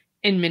be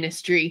in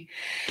ministry,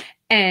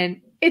 and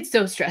it's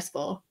so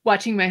stressful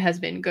watching my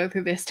husband go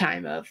through this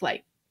time of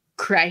like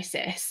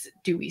crisis.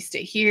 Do we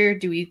stay here?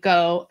 Do we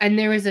go? And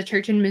there was a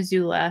church in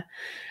Missoula,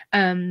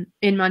 in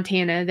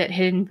Montana, that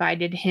had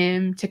invited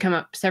him to come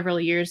up several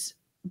years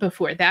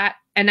before that.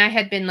 And I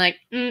had been like,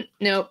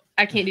 no,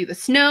 I can't do the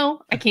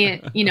snow. I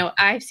can't,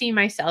 I see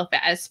myself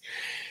as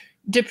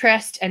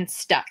depressed and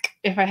stuck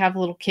if I have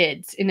little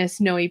kids in a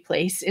snowy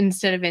place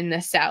instead of in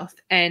the South.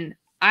 And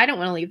I don't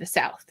want to leave the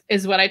South,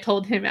 is what I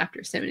told him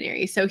after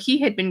seminary. So he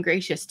had been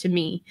gracious to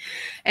me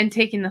and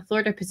taken the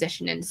Florida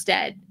position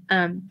instead,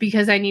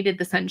 because I needed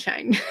the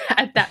sunshine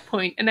at that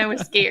point, and I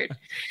was scared.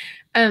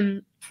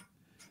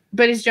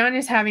 But as John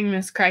is having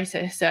this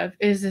crisis of,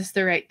 is this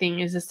the right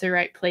thing? Is this the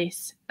right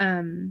place?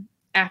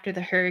 After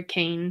the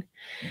hurricane,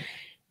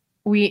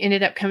 we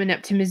ended up coming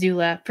up to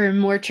Missoula for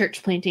more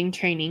church planting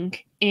training.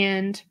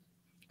 And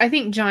I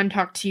think John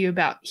talked to you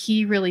about,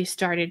 he really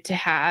started to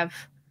have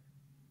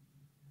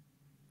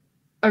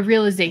a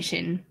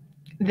realization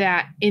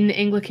that in the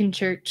Anglican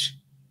Church,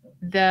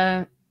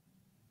 the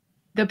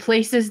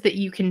places that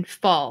you can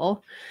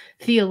fall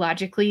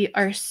theologically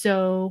are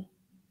so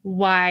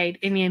wide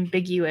and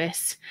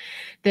ambiguous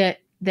that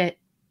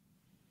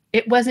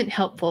it wasn't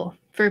helpful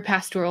for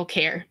pastoral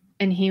care.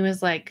 And he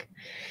was like,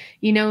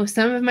 you know,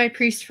 some of my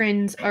priest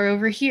friends are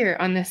over here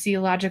on this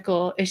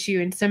theological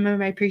issue, and some of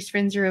my priest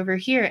friends are over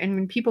here. And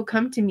when people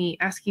come to me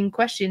asking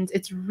questions,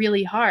 it's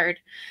really hard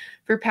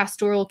for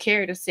pastoral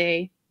care to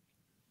say,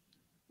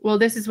 well,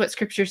 this is what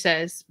scripture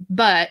says,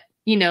 but,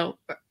 you know,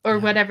 or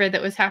whatever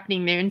that was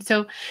happening there. And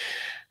so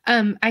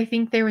I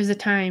think there was a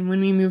time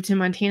when we moved to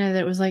Montana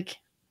that was like,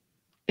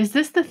 is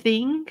this the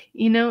thing?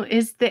 You know,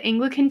 is the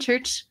Anglican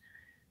Church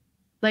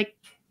like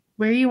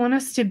where you want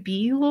us to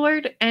be,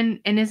 Lord? And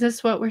is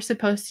this what we're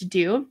supposed to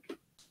do?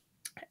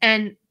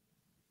 And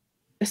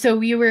so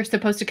we were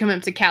supposed to come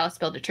up to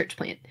Kalispell to church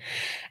plant.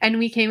 And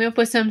we came up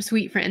with some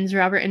sweet friends,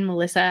 Robert and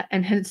Melissa,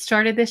 and had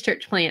started this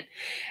church plant.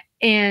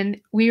 And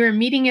we were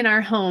meeting in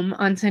our home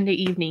on Sunday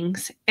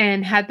evenings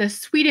and had the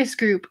sweetest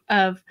group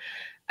of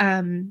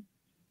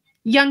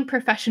young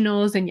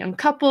professionals and young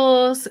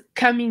couples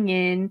coming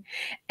in.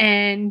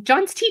 And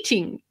John's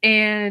teaching.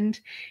 And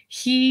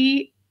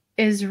he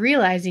is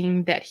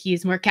realizing that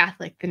he's more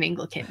Catholic than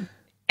Anglican.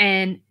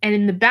 And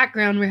in the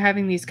background, we're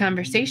having these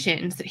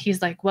conversations that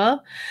he's like,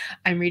 well,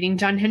 I'm reading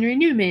John Henry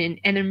Newman,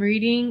 and I'm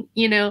reading,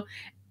 you know,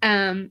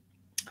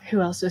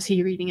 who else was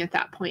he reading at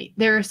that point?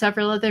 There were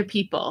several other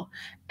people.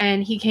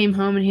 And he came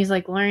home and he's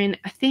like, Lauren,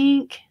 I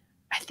think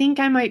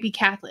I might be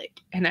Catholic.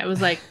 And I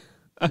was like,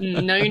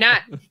 no, you're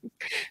not.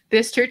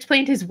 This church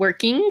plant is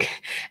working,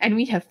 and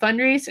we have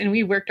fundraised, and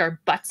we worked our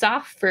butts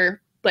off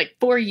for like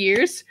 4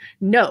 years.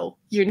 No,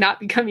 you're not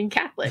becoming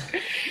Catholic.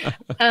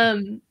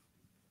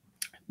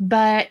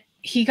 But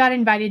he got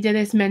invited to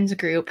this men's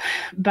group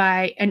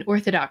by an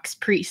Orthodox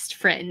priest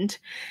friend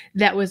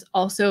that was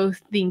also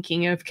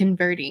thinking of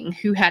converting,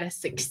 who had a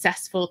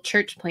successful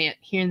church plant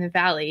here in the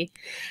Valley.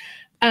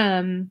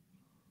 And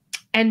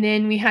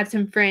then we had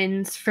some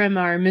friends from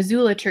our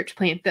Missoula church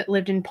plant that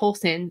lived in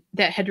Polson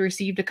that had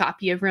received a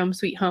copy of Rome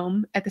Sweet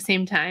Home at the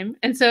same time.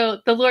 And so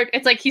the Lord,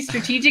 it's like he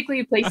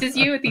strategically places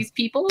you with these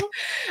people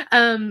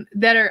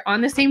that are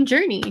on the same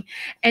journey.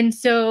 And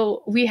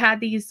so we had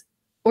these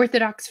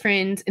Orthodox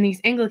friends and these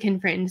Anglican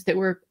friends that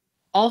were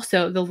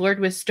also, the Lord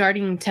was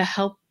starting to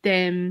help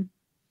them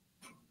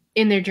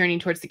in their journey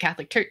towards the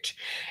Catholic Church.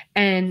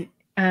 And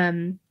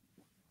John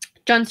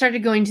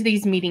started going to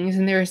these meetings,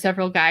 and there were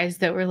several guys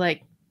that were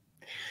like,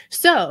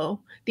 so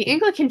the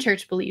Anglican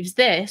Church believes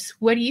this.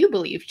 What do you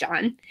believe,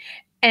 John?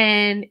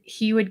 And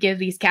he would give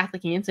these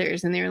Catholic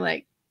answers, and they were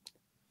like,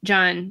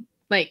 John,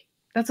 like,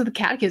 that's what the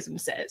catechism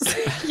says.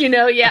 You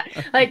know, yeah.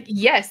 Like,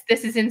 yes,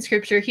 this is in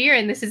scripture here,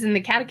 and this is in the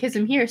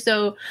catechism here.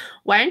 So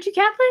why aren't you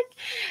Catholic?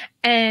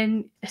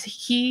 And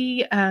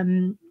he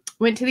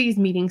went to these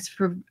meetings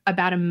for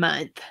about a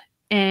month,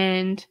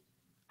 and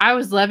I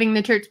was loving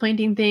the church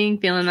planting thing,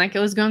 feeling like it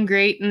was going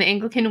great in the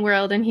Anglican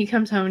world. And he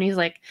comes home and he's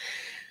like,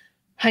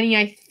 honey,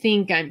 I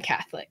think I'm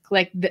Catholic.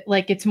 Like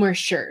it's more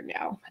sure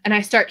now. And I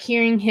start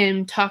hearing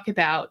him talk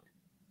about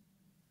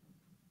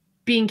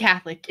being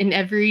Catholic in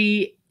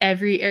every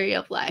area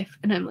of life.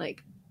 And I'm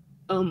like,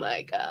 oh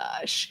my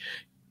gosh,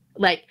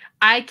 like,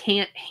 I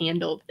can't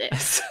handle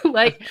this.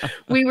 Like,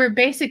 we were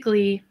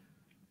basically,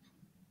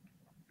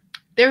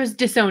 there was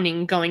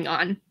disowning going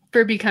on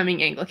for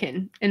becoming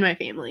Anglican in my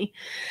family.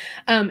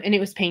 And it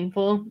was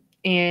painful.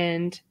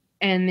 And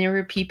there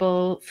were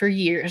people for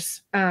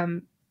years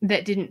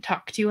that didn't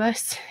talk to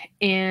us.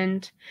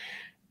 And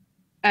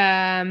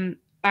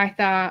I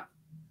thought,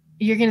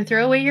 you're going to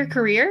throw away your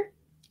career,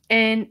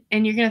 and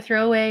you're going to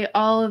throw away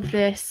all of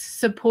this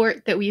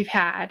support that we've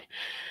had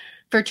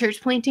for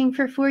church planting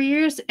for 4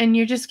 years, and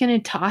you're just going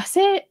to toss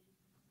it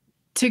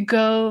to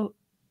go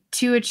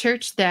to a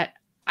church that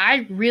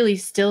I really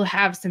still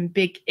have some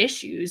big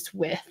issues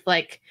with,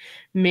 like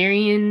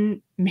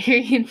Marian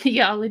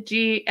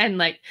theology and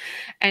like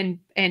and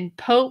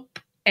Pope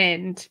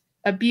and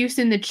abuse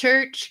in the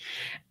church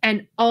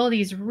and all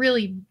these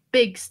really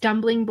big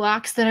stumbling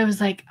blocks that I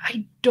was like,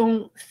 I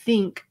don't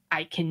think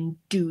I can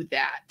do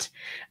that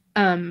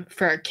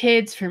for our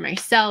kids, for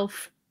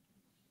myself.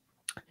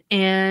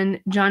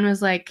 And John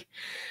was like,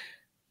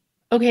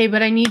 okay,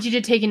 but I need you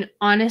to take an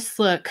honest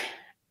look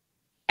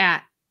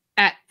at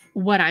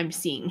what I'm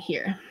seeing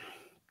here.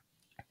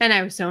 And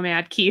I was so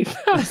mad, Keith.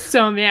 I was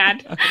so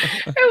mad.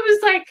 It was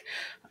like,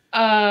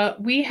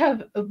 We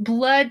have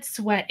blood,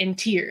 sweat, and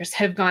tears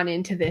have gone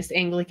into this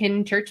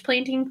Anglican church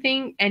planting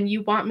thing, and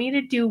you want me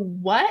to do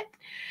what?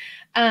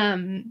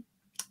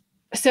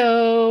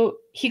 So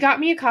he got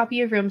me a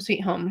copy of Rome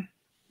Sweet Home,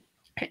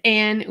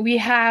 and we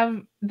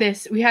had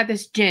this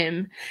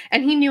gym,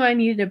 and he knew I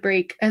needed a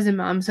break as a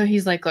mom. So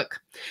he's like, look,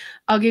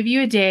 I'll give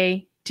you a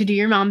day to do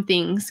your mom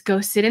things. Go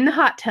sit in the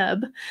hot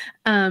tub,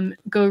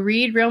 go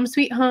read Rome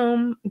Sweet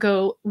Home,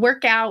 go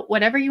work out,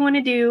 whatever you want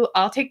to do.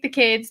 I'll take the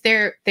kids.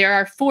 There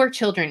are 4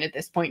 children at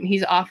this point, and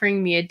he's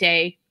offering me a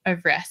day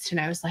of rest.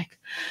 And I was like,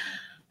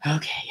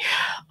 okay,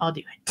 I'll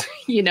do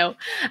it.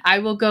 I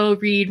will go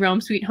read Rome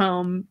Sweet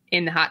Home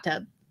in the hot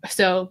tub.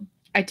 So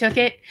I took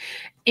it,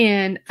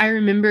 and I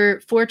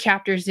remember 4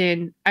 chapters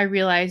in, I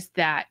realized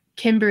that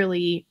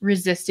Kimberly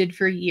resisted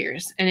for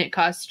years, and it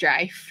caused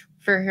strife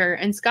for her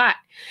and Scott.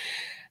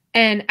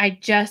 And I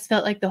just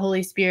felt like the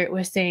Holy Spirit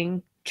was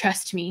saying,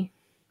 trust me,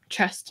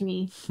 trust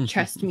me,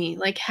 trust me,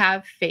 like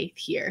have faith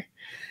here.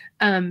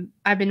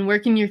 I've been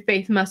working your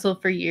faith muscle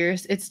for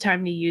years. It's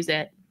time to use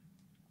it.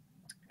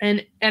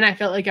 And I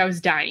felt like I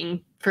was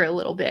dying for a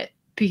little bit,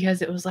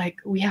 because it was like,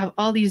 we have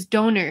all these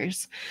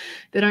donors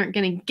that aren't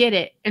going to get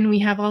it. And we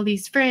have all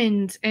these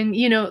friends, and,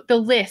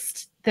 the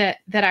list that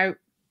I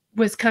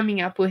was coming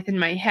up with in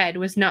my head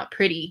was not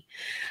pretty.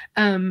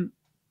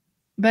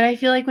 But I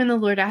feel like when the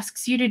Lord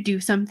asks you to do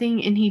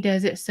something and he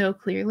does it so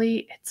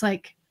clearly, it's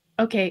like,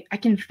 okay, I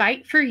can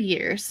fight for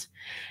years,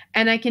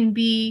 and I can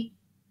be,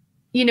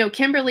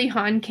 Kimberly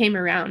Hahn came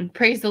around,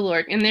 praise the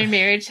Lord, and their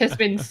marriage has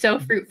been so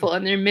fruitful,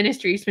 and their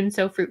ministry has been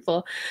so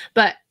fruitful.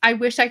 But I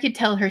wish I could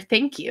tell her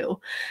thank you.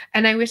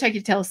 And I wish I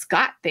could tell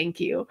Scott thank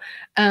you.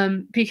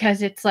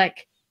 Because it's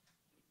like,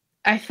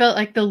 I felt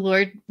like the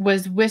Lord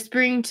was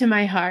whispering to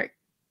my heart,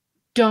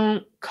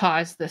 don't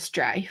cause the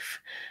strife.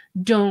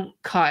 Don't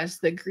cause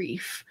the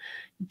grief.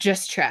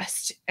 Just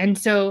trust. And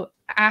so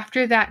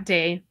after that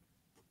day,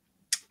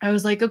 I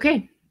was like,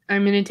 okay,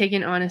 I'm going to take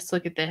an honest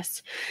look at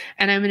this,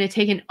 and I'm going to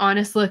take an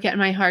honest look at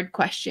my hard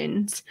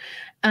questions.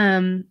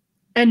 And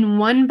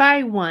one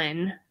by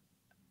one,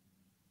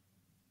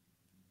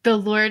 the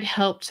Lord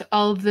helped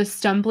all of the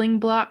stumbling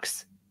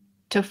blocks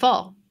to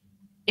fall.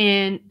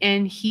 And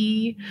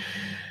he,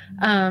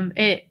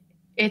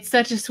 it's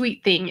such a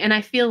sweet thing. And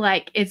I feel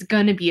like it's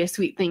going to be a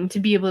sweet thing to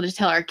be able to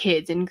tell our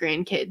kids and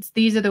grandkids,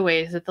 these are the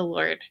ways that the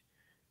Lord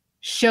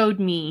showed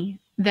me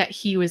that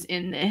he was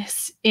in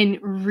this in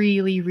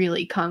really,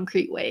 really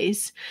concrete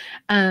ways.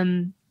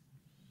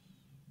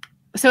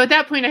 So at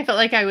that point, I felt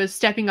like I was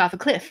stepping off a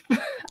cliff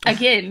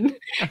again,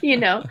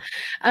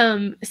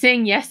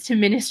 saying yes to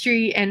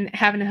ministry and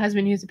having a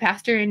husband who's a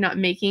pastor and not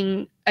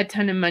making a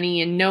ton of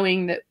money, and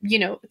knowing that,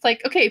 it's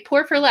like, okay,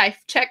 Poor for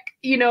Life, check,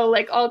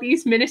 like all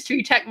these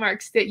ministry check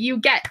marks that you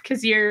get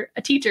because you're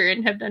a teacher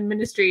and have done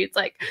ministry. It's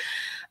like,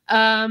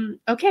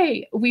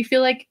 okay, we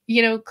feel like,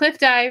 cliff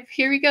dive,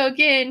 here we go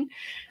again.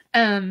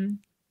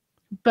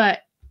 But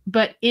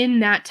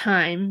in that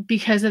time,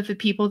 because of the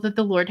people that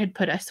the Lord had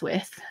put us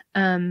with,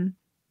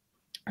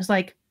 I was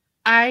like,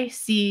 I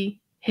see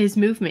his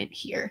movement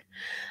here.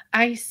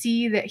 I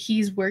see that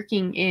he's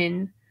working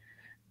in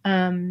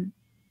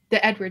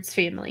the Edwards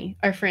family,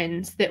 our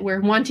friends that were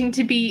wanting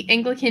to be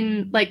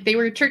Anglican, like they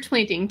were church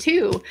planting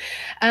too.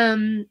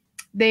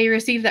 They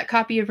received that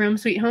copy of Rome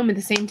Sweet Home at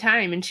the same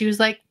time. And she was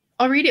like,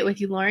 I'll read it with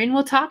you, Lauren.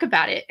 We'll talk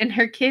about it. And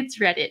her kids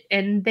read it,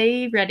 and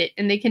they read it,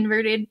 and they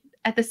converted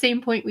at the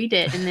same point we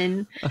did.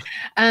 And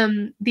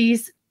then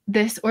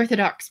this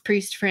Orthodox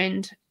priest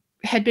friend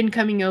had been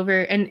coming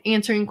over and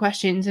answering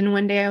questions. And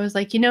one day I was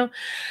like,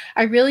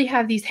 I really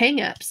have these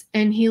hangups.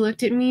 And he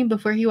looked at me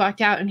before he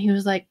walked out, and he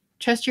was like,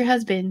 trust your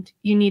husband.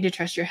 You need to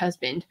trust your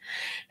husband.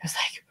 I was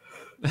like,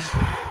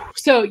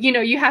 so,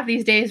 you have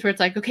these days where it's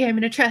like, okay, I'm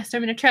going to trust.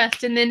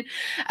 And then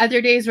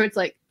other days where it's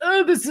like,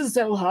 oh, this is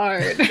so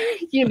hard,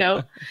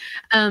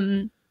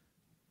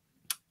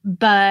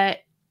 but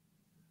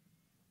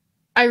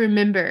I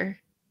remember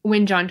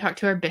when John talked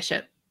to our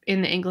bishop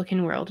in the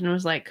Anglican world and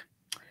was like,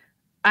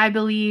 I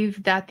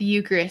believe that the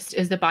Eucharist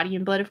is the body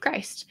and blood of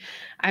Christ.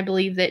 I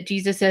believe that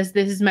Jesus says,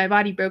 this is my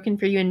body broken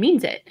for you, and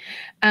means it.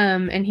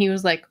 And he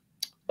was like,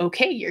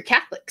 okay, you're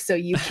Catholic, so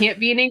you can't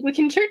be an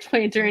Anglican church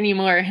planter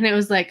anymore. And it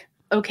was like,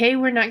 okay,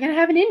 we're not going to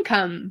have an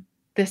income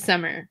this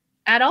summer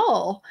at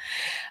all.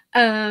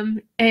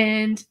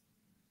 And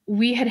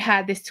we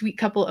had this sweet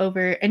couple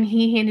over, and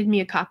he handed me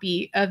a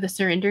copy of the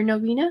Surrender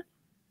Novena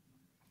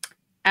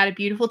at a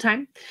beautiful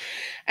time.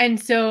 And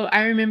so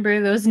I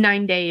remember those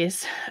 9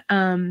 days,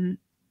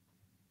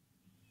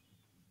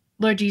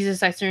 Lord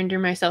Jesus, I surrender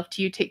myself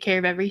to you. Take care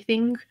of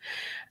everything.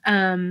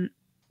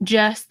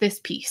 Just this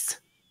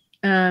peace.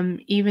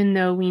 Even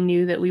though we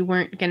knew that we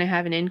weren't going to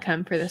have an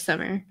income for the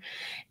summer.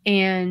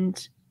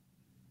 And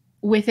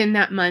within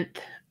that month,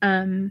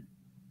 the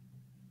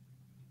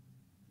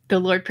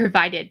Lord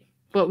provided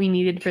what we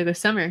needed for the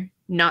summer,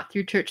 not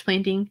through church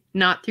planting,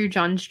 not through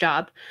John's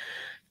job,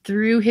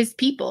 through his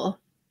people.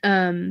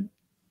 And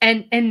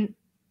we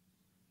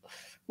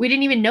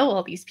didn't even know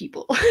all these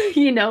people,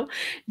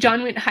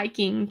 John went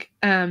hiking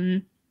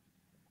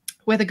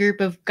with a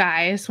group of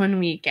guys one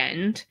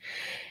weekend,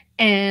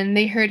 and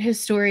they heard his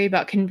story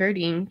about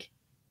converting,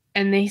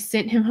 and they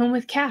sent him home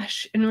with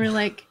cash, and we're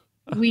like,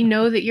 we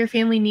know that your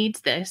family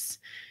needs this.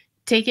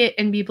 Take it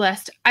and be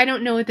blessed. I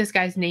don't know what this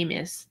guy's name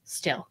is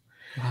still.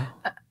 Wow.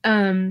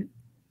 And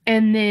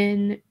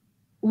then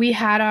we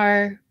had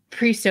our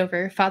priest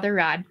over, Father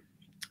Rod,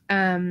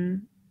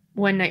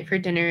 one night for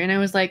dinner, and I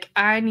was like,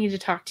 I need to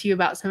talk to you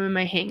about some of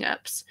my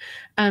hangups.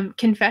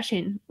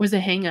 Confession was a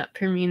hangup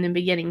for me in the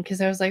beginning,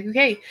 because I was like,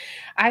 okay,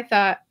 I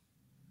thought,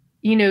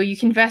 you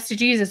confess to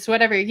Jesus,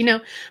 whatever,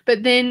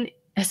 but then,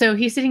 so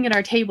he's sitting at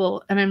our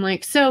table, and I'm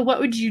like, so what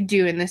would you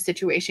do in this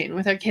situation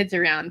with our kids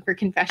around for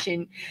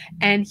confession?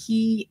 And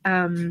he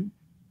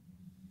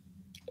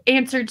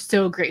answered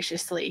so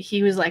graciously.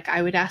 He was like,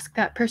 I would ask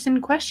that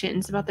person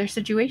questions about their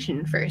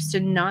situation first,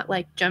 and not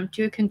like jump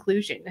to a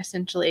conclusion,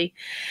 essentially.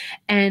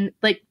 And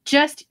like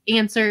just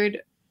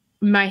answered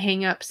my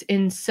hangups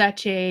in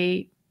such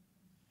a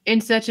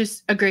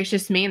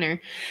gracious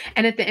manner.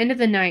 And at the end of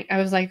the night, I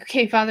was like,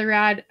 okay, Father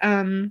Rod,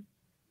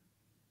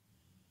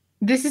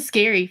 this is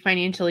scary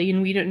financially,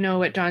 and we don't know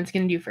what John's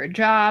going to do for a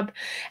job.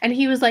 And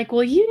he was like,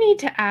 well, you need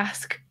to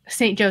ask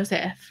St.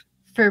 Joseph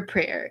for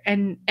prayer,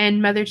 and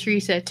Mother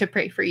Teresa to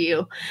pray for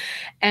you.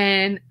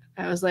 And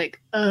I was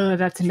like, oh,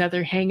 that's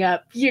another hang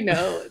up.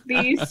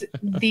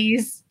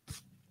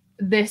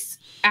 This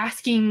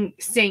asking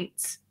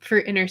saints for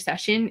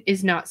intercession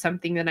is not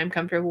something that I'm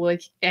comfortable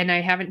with, and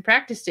I haven't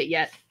practiced it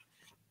yet.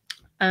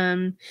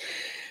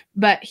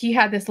 But he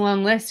had this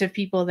long list of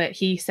people that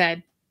he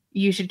said,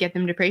 you should get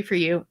them to pray for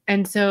you.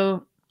 And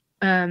so,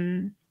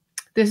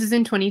 this is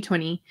in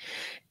 2020.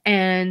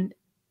 And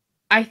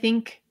I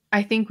think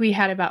we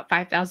had about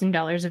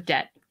 $5,000 of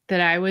debt that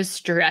I was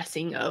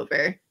stressing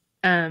over,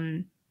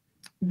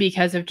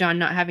 because of John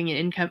not having an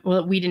income.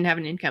 Well, we didn't have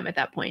an income at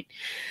that point.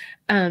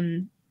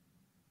 And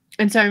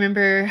so I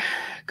remember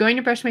going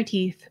to brush my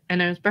teeth,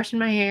 and I was brushing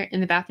my hair in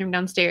the bathroom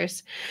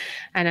downstairs.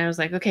 And I was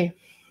like, okay,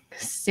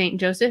 St.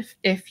 Joseph,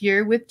 if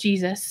you're with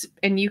Jesus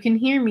and you can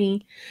hear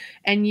me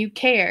and you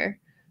care,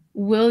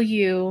 will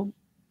you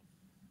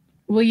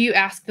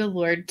ask the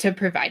Lord to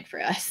provide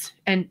for us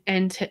and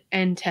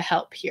to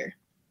help here?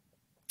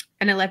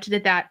 And I left it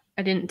at that.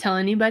 I didn't tell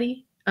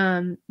anybody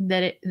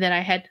that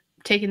I had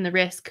taken the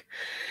risk.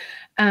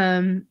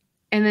 And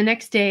the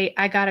next day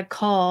I got a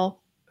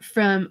call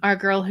from our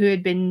girl who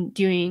had been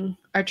doing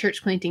our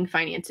church planting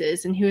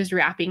finances, and who was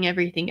wrapping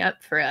everything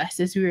up for us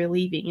as we were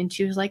leaving. And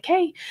she was like,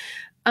 hey,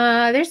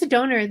 there's a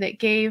donor that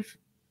gave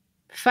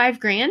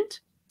 $5,000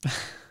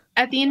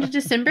 at the end of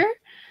December.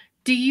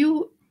 Do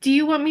you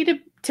want me to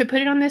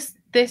put it on this,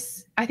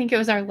 I think it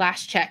was our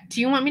last check.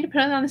 Do you want me to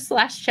put it on this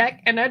last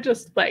check? And I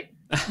just like,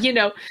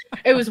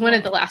 it was one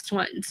of the last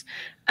ones.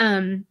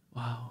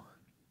 Wow.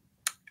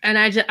 And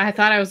I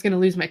thought I was going to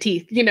lose my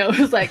teeth. It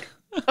was like,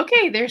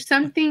 okay, there's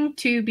something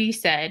to be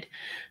said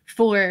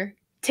for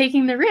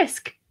taking the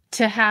risk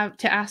to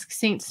ask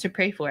saints to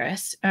pray for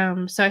us.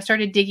 So I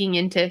started digging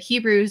into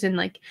Hebrews, and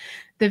like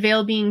the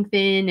veil being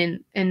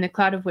thin, and the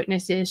cloud of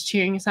witnesses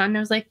cheering us on. And I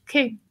was like,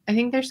 okay, I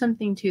think there's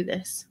something to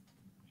this.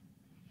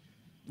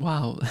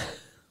 Wow.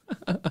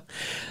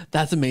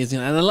 That's amazing.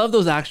 And I love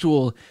those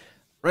actual,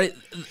 right,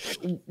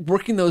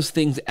 working those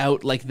things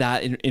out like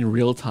that in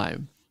real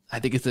time.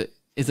 I think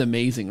it's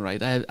amazing,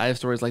 right? I have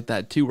stories like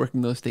that too, working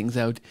those things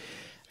out.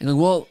 And going,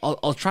 well,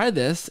 I'll try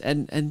this,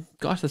 and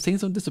gosh, the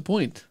saints don't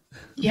disappoint.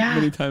 Yeah.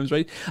 Many times,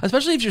 right?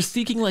 Especially if you're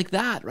seeking like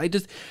that, right?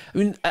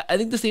 I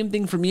think the same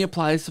thing for me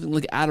applies to something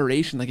like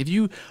adoration. Like if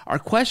you are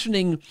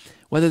questioning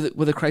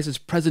whether Christ is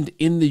present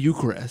in the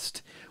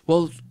Eucharist,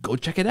 well, go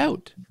check it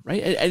out,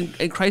 right?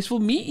 And Christ will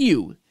meet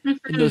you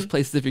in those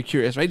places if you're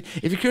curious, right?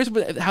 If you're curious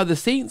about how the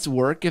saints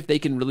work, if they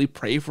can really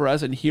pray for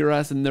us and hear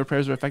us and their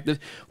prayers are effective,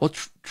 well,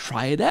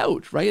 try it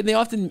out, right? And they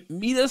often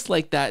meet us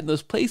like that in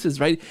those places,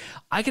 right?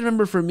 I can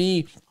remember for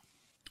me,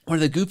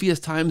 one of the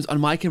goofiest times on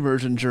my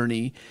conversion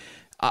journey,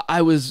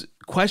 I was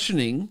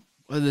questioning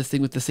whether this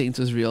thing with the saints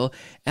was real.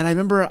 And I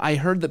remember I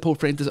heard that Pope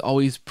Francis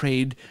always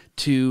prayed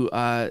to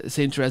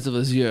Saint Therese of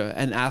Lisieux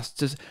and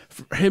asked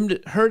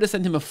her to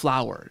send him a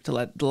flower to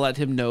let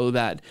him know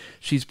that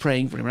she's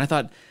praying for him. And I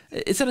thought,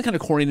 it sounded kind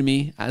of corny to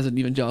me as an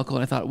evangelical.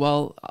 And I thought,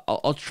 well,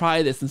 I'll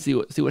try this and see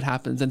what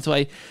happens. And so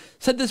I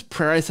said this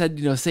prayer. I said,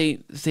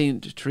 Saint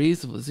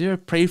Therese of Lisieux,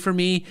 pray for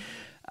me.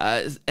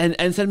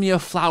 And send me a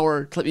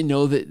flower to let me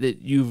know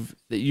that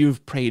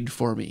you've prayed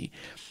for me.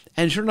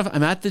 And sure enough,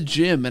 I'm at the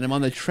gym and I'm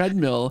on the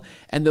treadmill,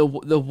 and the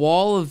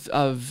wall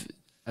of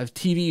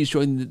TV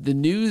showing the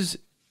news,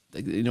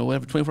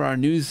 whatever 24-hour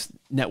news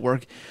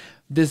network,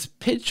 this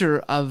picture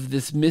of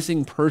this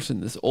missing person,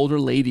 this older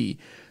lady,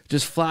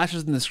 just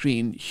flashes on the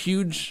screen.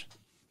 Huge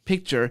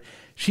picture.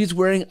 She's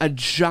wearing a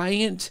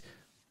giant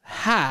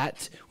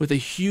hat with a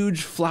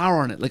huge flower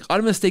on it, like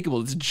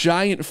unmistakable. This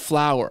giant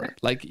flower,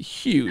 like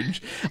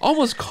huge,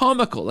 almost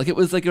comical. Like it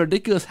was like a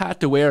ridiculous hat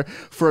to wear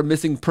for a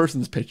missing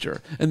persons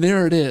picture. And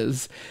there it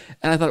is.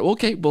 And I thought,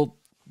 okay, well,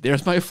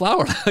 there's my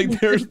flower. Like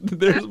there's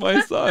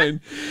my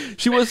sign.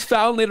 She was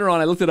found later on.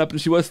 I looked it up, and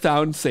she was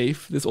found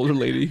safe. This older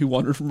lady who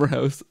wandered from her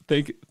house.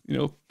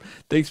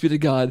 Thanks be to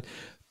God.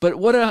 But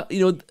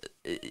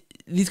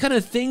these kind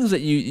of things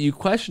that you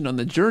question on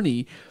the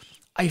journey,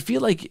 I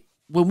feel like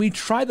when we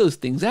try those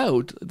things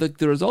out,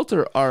 the results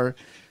are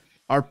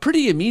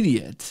pretty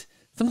immediate.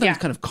 Sometimes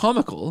kind of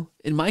comical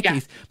in my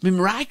case,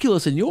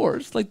 miraculous in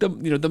yours. Like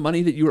the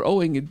money that you were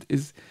owing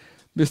is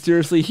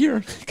mysteriously here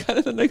kind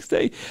of the next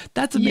day.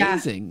 That's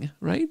amazing,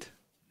 right?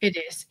 It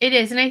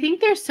is. And I think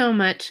there's so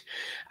much,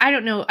 I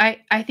don't know.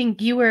 I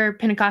think you were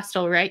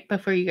Pentecostal, right?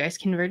 Before you guys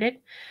converted.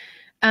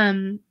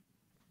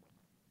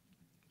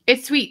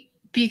 It's sweet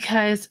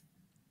because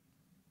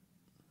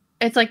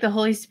it's like the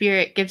Holy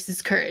Spirit gives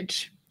us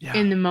courage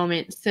in the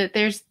moments that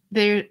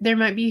there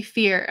might be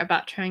fear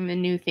about trying the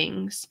new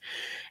things.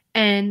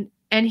 And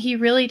he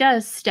really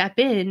does step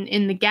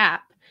in the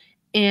gap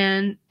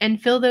and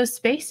fill those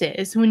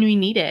spaces when we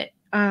need it.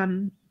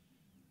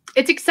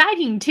 It's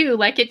exciting too.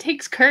 Like, it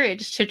takes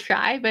courage to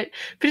try, but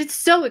it's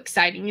so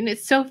exciting, and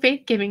it's so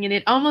faith-giving, and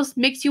it almost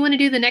makes you want to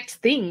do the next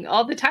thing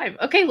all the time.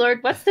 Okay, Lord,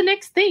 what's the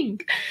next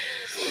thing?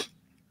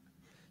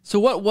 So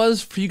what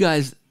was for you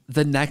guys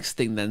the next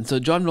thing then? So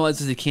John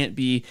realizes he can't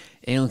be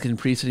Anglican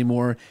priest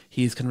anymore.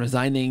 He's kind of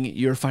resigning.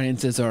 Your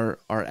finances are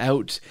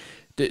out.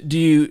 Do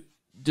you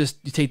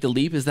take the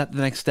leap? Is that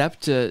the next step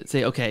to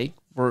say, okay,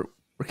 we're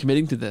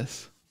committing to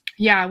this?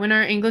 Yeah, when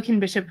our Anglican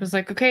bishop was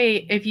like,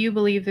 okay, if you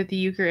believe that the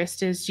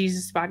Eucharist is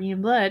Jesus' body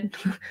and blood,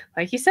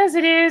 like he says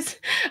it is,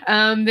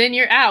 then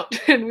you're out.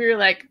 And we were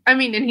like, and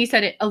he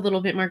said it a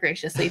little bit more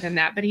graciously than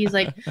that, but he's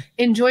like,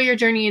 enjoy your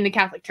journey in the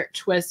Catholic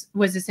Church was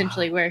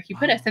essentially where he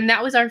put us. And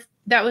that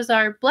was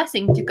our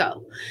blessing to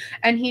go.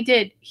 And he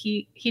did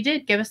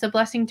give us a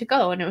blessing to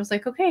go. And it was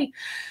like, okay,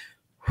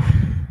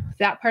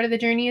 that part of the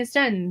journey is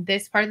done.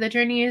 This part of the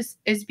journey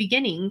is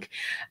beginning.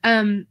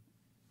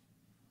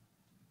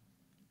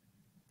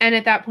 And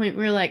at that point,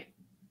 we were like,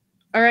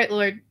 all right,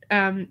 Lord,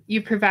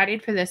 you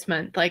provided for this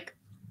month. Like,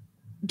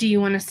 do you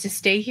want us to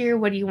stay here?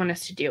 What do you want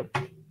us to do?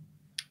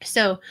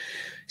 So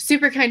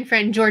super kind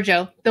friend,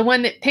 Giorgio, the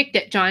one that picked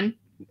at John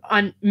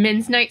on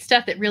men's night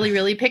stuff, that really,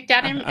 really picked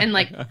at him and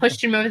like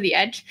pushed him over the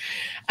edge.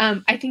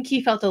 I think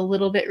he felt a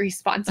little bit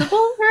responsible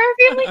for our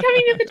family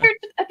coming to the church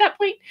at that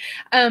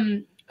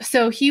point.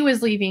 So he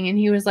was leaving, and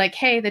he was like,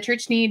 hey, the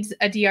church needs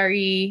a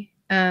DRE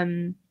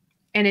and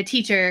a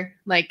teacher.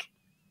 Like,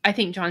 I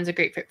think John's a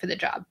great fit for the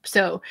job.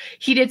 So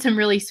he did some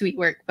really sweet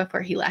work before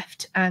he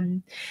left,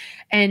 and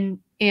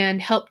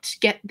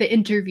helped get the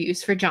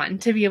interviews for John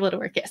to be able to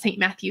work at St.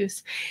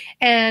 Matthew's.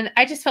 And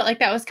I just felt like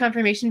that was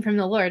confirmation from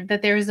the Lord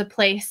that there was a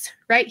place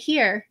right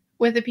here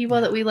with the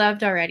people that we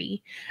loved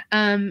already.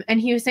 And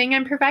he was saying,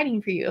 I'm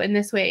providing for you in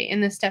this way, in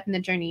this step in the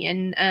journey.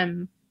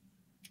 And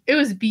it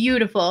was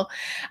beautiful.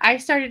 I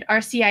started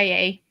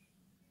RCIA,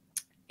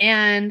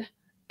 and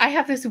I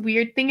have this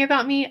weird thing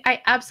about me.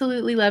 I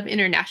absolutely love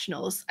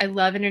internationals. I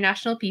love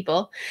international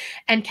people.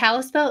 And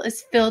Kalispell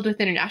is filled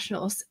with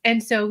internationals.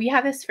 And so we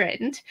have this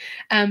friend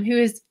who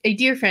is a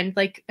dear friend,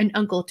 like an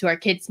uncle to our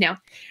kids now.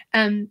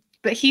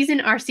 But he's in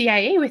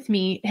RCIA with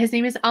me. His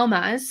name is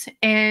Almaz.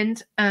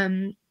 And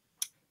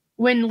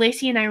when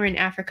Lacey and I were in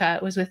Africa,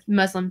 it was with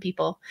Muslim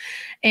people.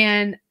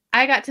 And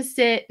I got to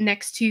sit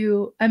next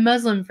to a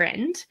Muslim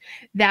friend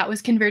that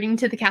was converting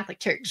to the Catholic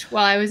Church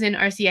while I was in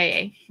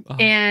RCIA.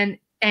 Uh-huh.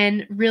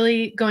 And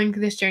really going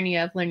through this journey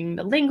of learning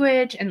the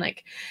language and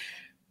like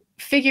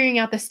figuring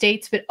out the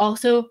states, but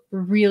also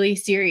really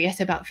serious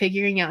about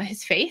figuring out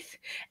his faith.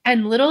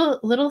 And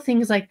little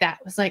things like that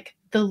was like,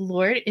 the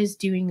Lord is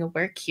doing a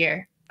work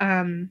here.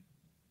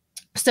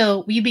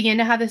 So we began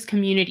to have this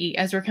community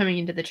as we're coming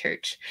into the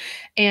church,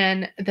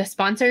 and the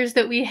sponsors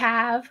that we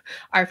have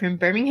are from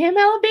Birmingham,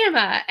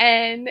 Alabama.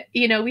 And,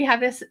 we have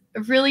this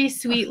really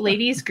sweet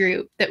ladies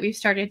group that we've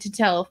started to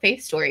tell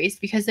faith stories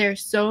because there are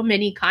so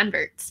many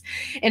converts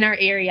in our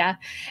area.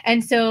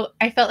 And so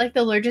I felt like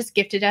the Lord just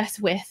gifted us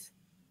with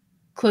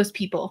close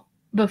people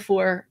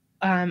before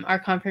our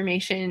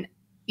confirmation,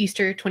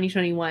 Easter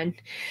 2021.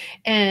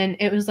 And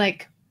it was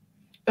like,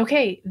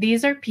 okay,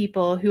 these are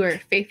people who are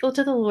faithful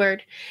to the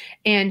Lord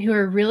and who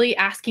are really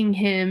asking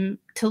him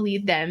to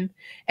lead them.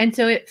 And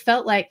so it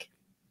felt like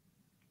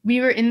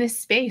we were in this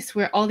space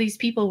where all these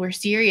people were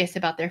serious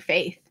about their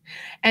faith.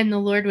 And the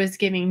Lord was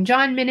giving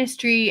John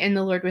ministry, and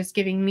the Lord was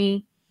giving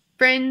me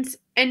friends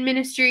and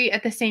ministry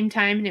at the same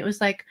time. And it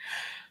was like,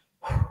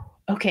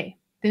 okay,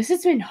 this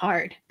has been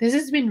hard. This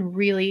has been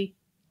really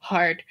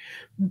hard.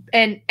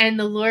 And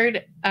the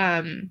Lord,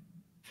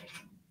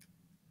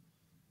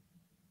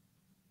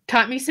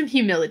 taught me some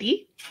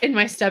humility in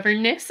my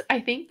stubbornness, I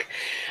think,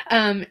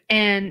 and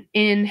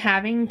in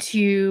having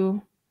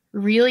to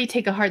really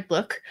take a hard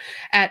look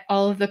at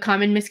all of the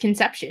common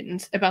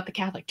misconceptions about the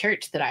Catholic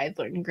Church that I had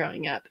learned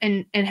growing up,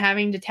 and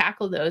having to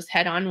tackle those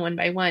head on one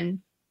by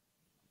one.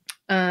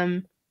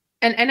 And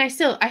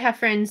I have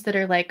friends that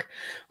are like,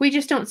 we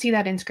just don't see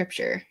that in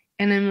Scripture.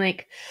 And I'm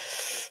like,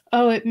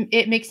 oh,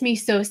 it makes me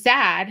so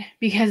sad,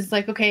 because it's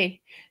like,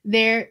 okay,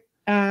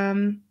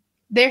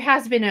 there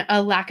has been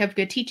a lack of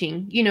good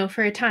teaching, you know,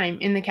 for a time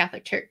in the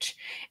Catholic Church.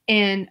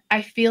 And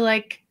I feel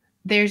like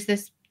there's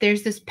this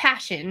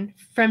passion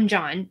from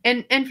John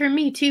and for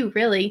me too,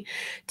 really,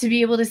 to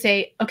be able to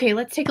say, okay,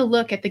 let's take a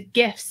look at the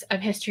gifts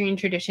of history and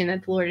tradition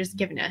that the Lord has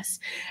given us.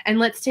 And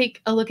let's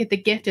take a look at the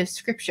gift of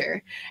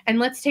scripture. And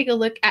let's take a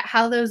look at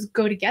how those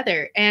go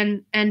together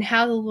and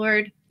how the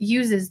Lord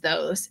uses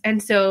those.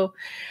 And so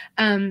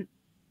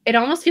it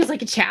almost feels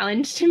like a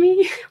challenge to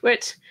me,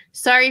 which,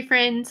 sorry,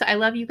 friends, I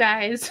love you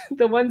guys,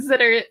 the ones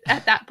that are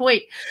at that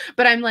point.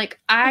 But I'm like,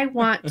 I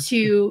want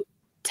to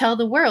tell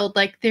the world,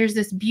 like, there's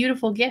this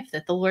beautiful gift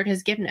that the Lord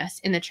has given us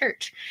in the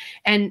church.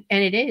 And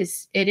it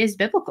is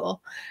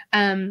biblical.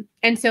 And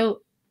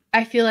so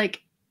I feel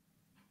like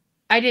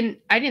I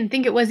didn't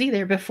think it was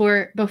either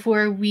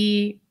before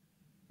we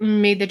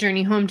made the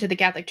journey home to the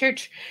Catholic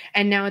Church.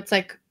 And now it's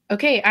like,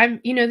 okay,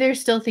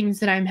 there's still things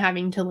that I'm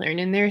having to learn.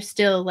 And there's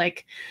still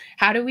like,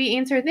 how do we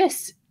answer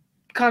this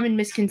common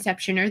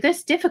misconception or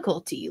this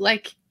difficulty?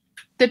 Like,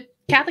 the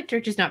Catholic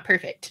Church is not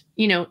perfect.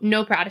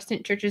 No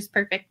Protestant church is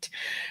perfect.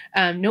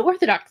 No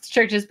Orthodox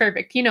church is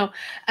perfect,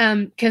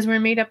 because we're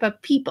made up of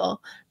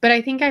people. But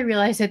I think I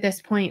realized at this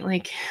point,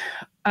 like,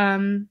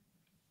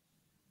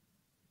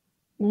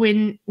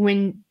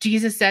 when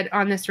Jesus said,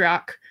 on this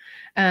rock,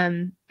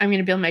 I'm going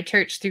to build my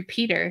church through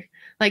Peter,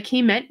 like,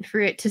 he meant for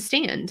it to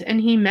stand, and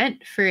he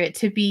meant for it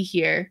to be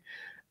here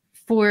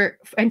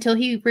until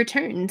he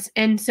returns.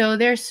 And so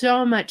there's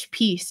so much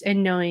peace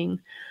in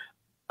knowing,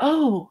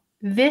 oh,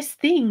 this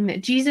thing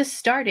that Jesus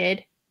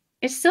started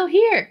is still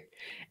here.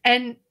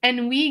 And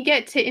we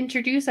get to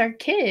introduce our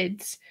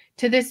kids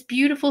to this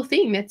beautiful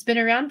thing that's been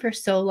around for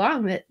so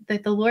long that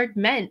the Lord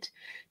meant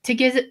to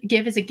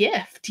give as a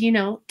gift,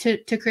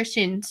 to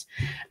Christians.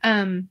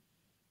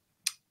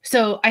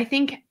 So I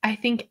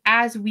think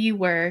as we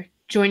were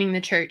joining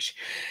the church,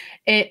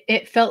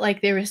 it felt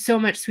like there was so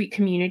much sweet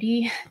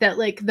community that,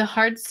 like, the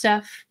hard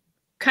stuff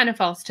kind of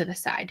falls to the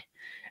side.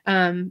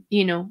 And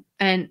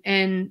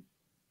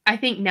I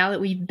think now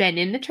that we've been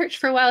in the church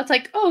for a while, it's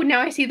like, oh,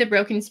 now I see the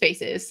broken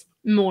spaces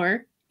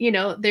more. You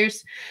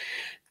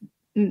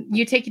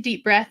take a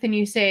deep breath and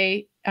you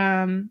say,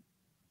 Lord,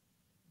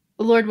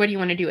 what do you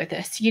want to do with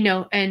this?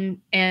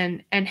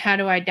 And how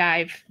do I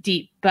dive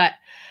deep? But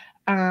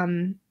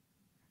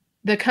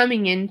the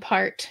coming in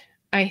part,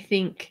 I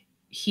think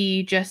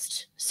he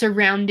just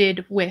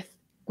surrounded with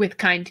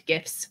kind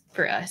gifts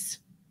for us.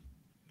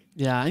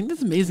 Yeah, I think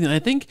that's amazing. And I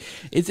think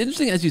it's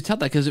interesting as you tell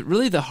that, because it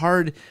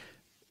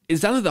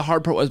sounded like the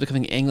hard part was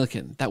becoming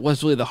Anglican. That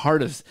was really the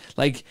hardest.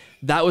 Like,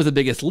 that was the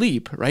biggest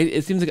leap, right?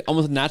 It seems like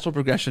almost a natural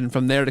progression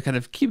from there to kind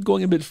of keep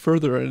going a bit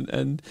further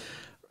and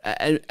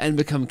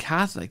become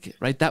Catholic,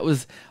 right? That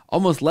was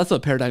almost less of a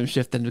paradigm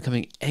shift than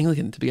becoming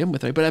Anglican to begin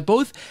with, right? But at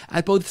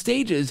both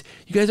stages,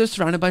 you guys are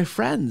surrounded by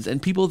friends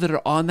and people that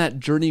are on that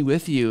journey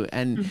with you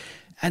and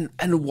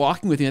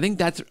walking with you. I think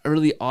that's a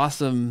really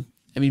awesome,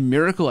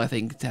 miracle, I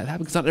think, to happen,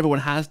 because not everyone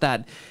has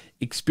that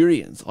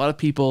experience. A lot of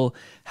people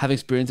have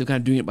experience of kind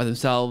of doing it by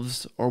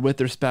themselves or with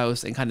their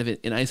spouse and kind of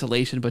in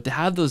isolation, but to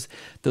have those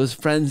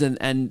friends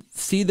and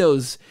see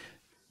those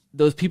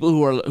people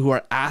who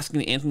are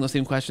asking and answering those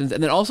same questions,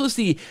 and then also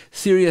see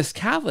serious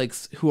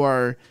Catholics who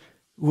are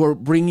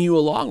bringing you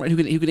along, right? Who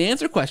can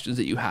answer questions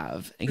that you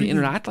have and can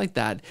interact like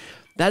that.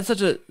 That's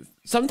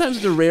sometimes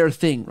it's a rare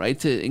thing, right?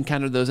 To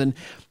encounter those. And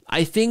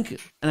I think,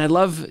 and I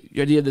love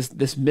your idea of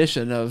this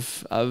mission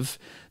of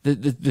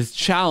this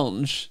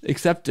challenge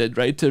accepted,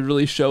 right? To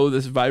really show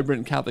this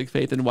vibrant Catholic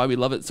faith and why we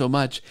love it so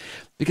much,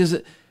 because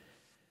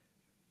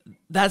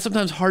that's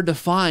sometimes hard to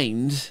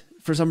find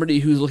for somebody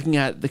who's looking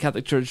at the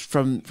Catholic Church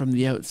from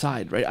the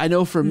outside, right? I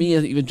know for me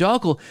as an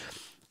evangelical,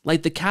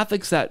 like, the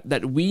Catholics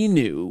that we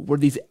knew were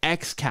these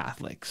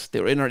ex-Catholics. They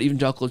were in our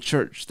evangelical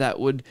church that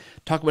would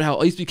talk about how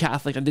I used to be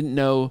Catholic. I didn't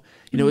know,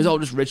 it was all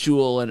just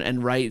ritual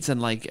and rites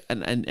and like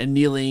and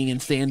kneeling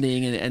and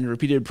standing and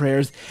repeated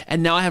prayers.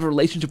 And now I have a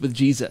relationship with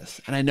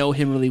Jesus and I know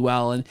him really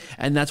well, and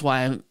that's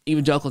why I'm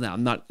evangelical now.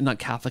 I'm not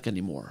Catholic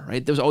anymore,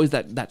 right? There was always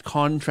that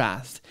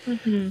contrast.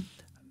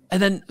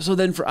 And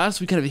then for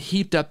us, we kind of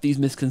heaped up these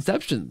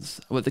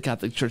misconceptions about the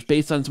Catholic Church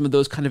based on some of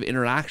those kind of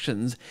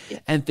interactions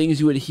and things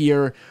you would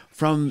hear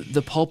from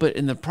the pulpit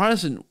in the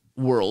Protestant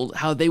world,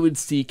 how they would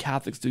see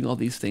Catholics doing all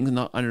these things and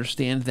not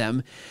understand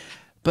them.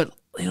 But,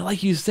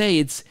 like you say,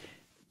 it's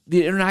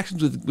the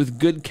interactions with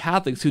good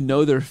Catholics who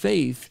know their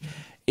faith.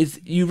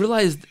 You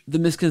realize the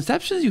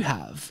misconceptions you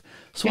have.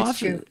 So it's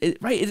often,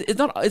 true.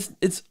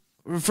 It's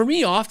for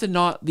me, often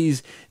not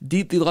these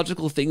deep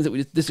theological things that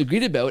we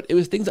disagreed about. It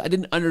was things I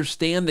didn't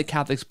understand that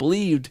Catholics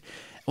believed.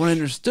 And when I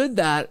understood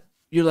that,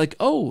 you're like,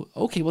 oh,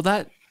 okay, well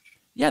that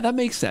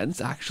makes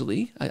sense.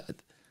 Actually,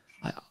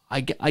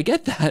 I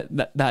get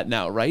that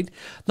now, right?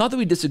 Not that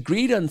we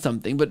disagreed on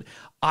something, but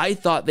I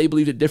thought they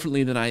believed it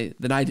differently than I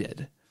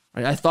did.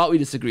 Right? I thought we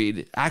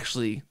disagreed.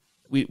 Actually,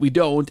 we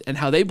don't, and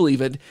how they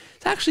believe it,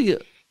 it's actually a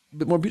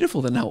bit more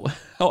beautiful than how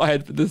I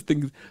had this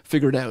thing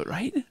figured out,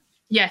 right?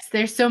 Yes,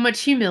 there's so much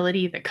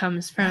humility that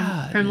comes from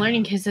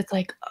learning, because it's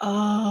like,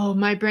 oh,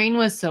 my brain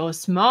was so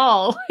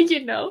small,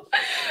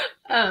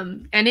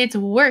 And it's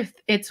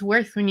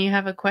worth when you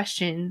have a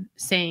question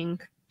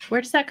saying,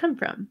 where does that come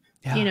from?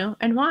 Yeah.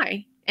 And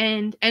why?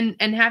 And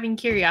having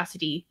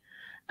curiosity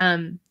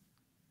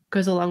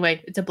goes a long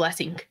way. It's a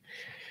blessing.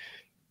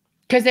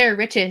 Because there are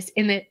riches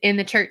in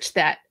the church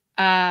that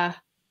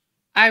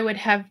I would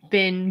have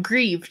been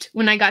grieved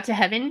when I got to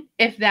heaven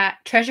if that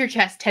treasure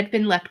chest had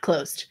been left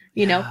closed.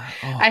 Yeah.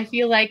 Oh, I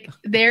feel like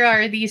there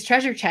are these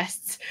treasure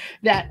chests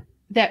that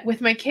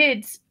with my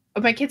kids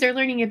are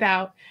learning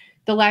about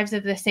the lives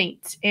of the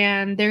saints,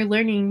 and they're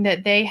learning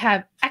that they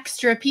have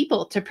extra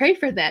people to pray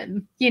for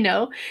them,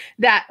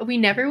 that we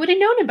never would have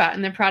known about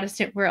in the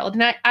Protestant world.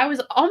 And I was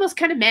almost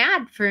kind of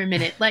mad for a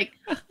minute, like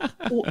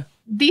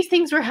these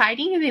things were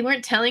hiding and they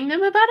weren't telling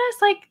them about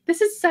us. Like,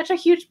 this is such a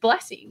huge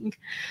blessing.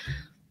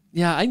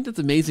 yeah. I think that's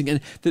amazing.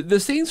 And the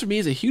saints for me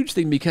is a huge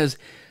thing because,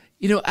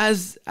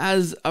 as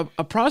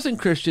a Protestant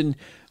Christian,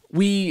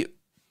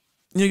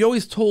 you're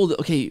always told,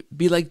 okay,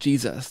 be like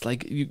Jesus.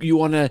 Like you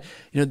want to,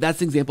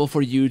 that's an example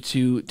for you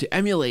to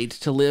emulate,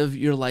 to live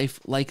your life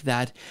like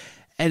that.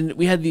 And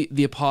we had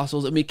the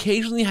apostles, and we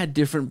occasionally had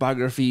different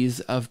biographies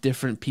of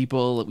different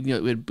people. We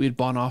had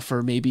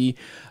Bonhoeffer, maybe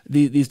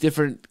these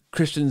different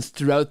Christians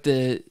throughout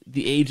the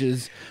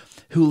ages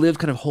who lived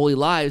kind of holy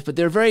lives, but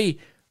they're very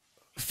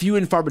few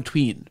and far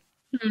between,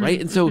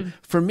 right? And so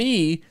for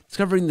me,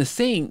 discovering the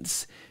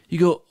saints, you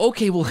go,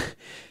 okay, well,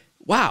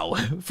 wow,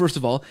 first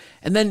of all.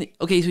 And then,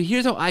 okay, so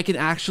here's how I can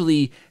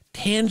actually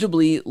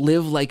tangibly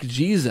live like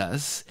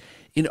Jesus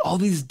in all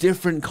these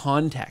different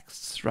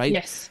contexts, right?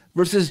 Yes.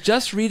 Versus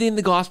just reading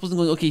the Gospels and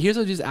going, okay, here's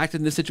how Jesus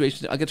acted in this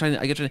situation. I get trying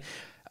to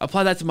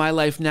apply that to my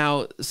life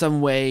now some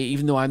way,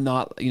 even though I'm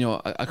not,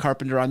 a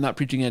carpenter, I'm not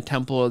preaching in a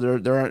temple, or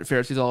there aren't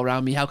Pharisees all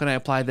around me. How can I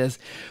apply this?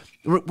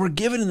 We're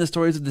given in the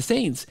stories of the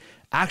saints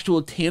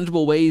actual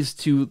tangible ways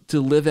to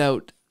live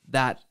out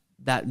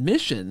that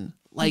mission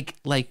like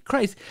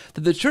Christ,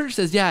 that the church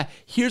says, yeah,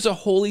 here's a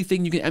holy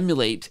thing you can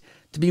emulate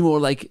to be more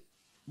like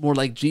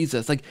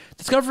Jesus. Like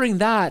discovering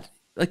that,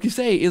 like you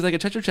say, is like a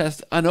treasure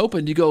chest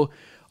unopened. You go,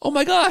 oh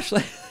my gosh,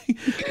 like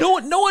no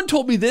one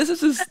told me this.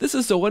 This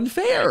is so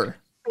unfair.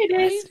 It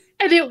is.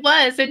 And it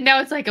was. And now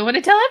it's like, I want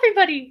to tell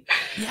everybody.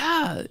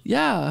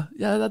 Yeah.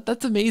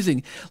 That's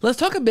amazing. Let's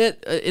talk a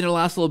bit in our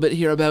last little bit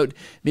here about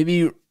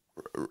maybe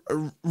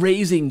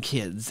raising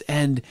kids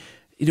and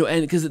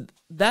because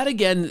that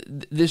again,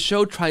 this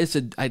show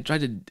I try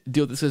to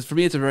deal with this because for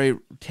me, it's a very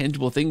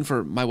tangible thing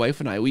for my wife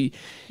and I. We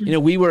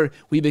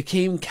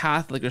became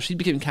Catholic, or she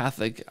became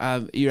Catholic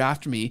a year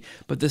after me,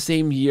 but the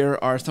same year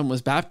our son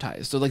was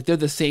baptized. So like they're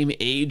the same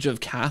age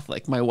of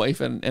Catholic, my wife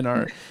and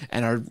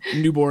our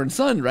newborn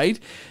son, right?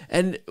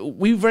 And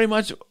we very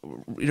much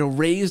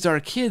raised our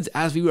kids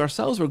as we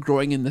ourselves were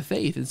growing in the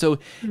faith. And so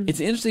it's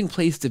an interesting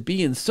place to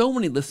be. And so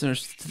many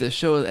listeners to the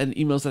show and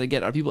emails that I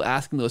get are people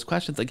asking those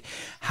questions, like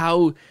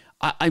how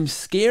I'm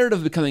scared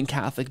of becoming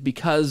Catholic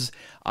because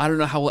I don't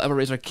know how we'll ever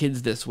raise our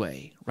kids this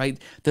way, right?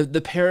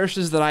 The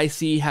parishes that I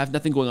see have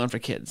nothing going on for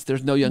kids.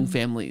 There's no young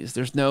families.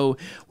 There's no,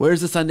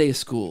 where's the Sunday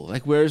school?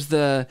 Like, where's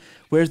the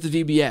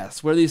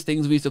VBS? Where are these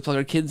things we used to plug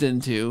our kids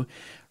into,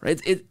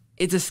 right?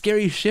 It's a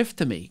scary shift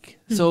to make.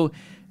 So,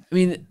 I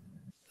mean,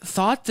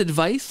 thoughts,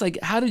 advice, like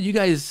how did you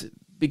guys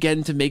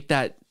begin to make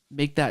that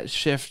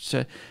shift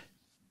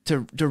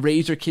to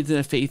raise your kids in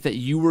a faith that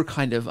you were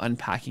kind of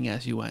unpacking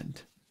as you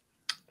went?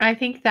 I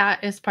think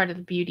that is part of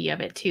the beauty of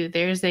it too.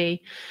 There's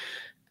a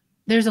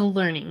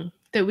learning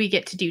that we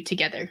get to do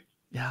together.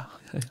 Yeah.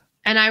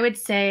 And I would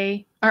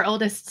say our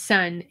oldest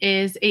son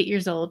is 8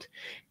 years old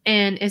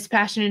and is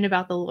passionate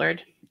about the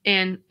Lord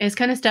and is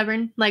kind of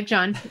stubborn like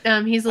John.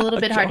 He's a little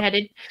bit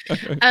hard-headed.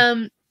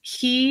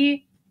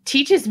 He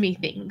teaches me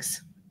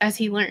things as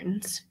he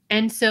learns.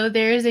 And so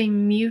there is a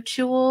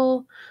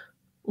mutual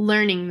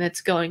learning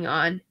that's going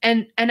on.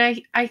 And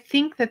I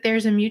think that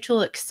there's a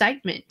mutual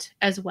excitement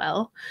as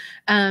well.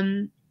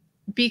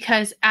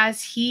 Because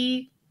as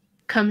he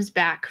comes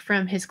back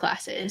from his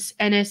classes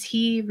and as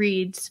he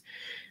reads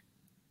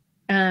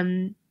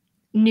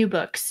new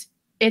books,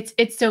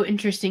 it's so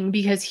interesting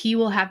because he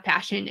will have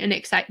passion and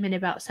excitement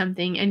about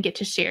something and get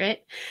to share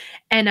it.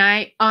 And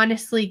I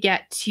honestly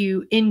get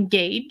to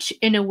engage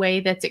in a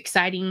way that's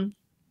exciting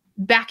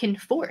back and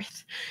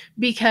forth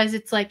because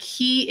it's like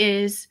he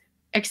is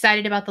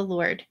excited about the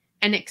Lord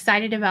and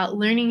excited about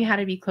learning how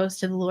to be close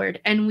to the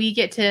Lord. And we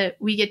get to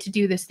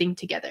do this thing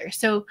together.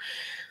 So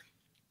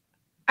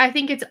I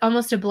think it's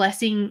almost a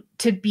blessing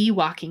to be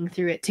walking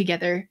through it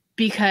together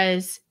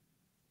because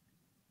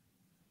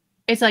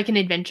it's like an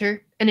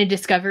adventure and a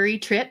discovery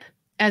trip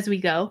as we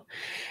go.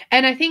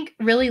 And I think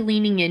really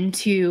leaning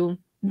into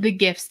the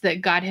gifts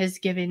that God has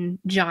given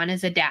John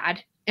as a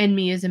dad and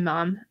me as a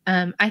mom.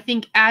 I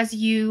think as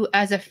you,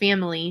 as a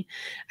family,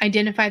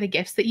 identify the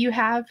gifts that you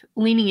have,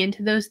 leaning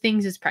into those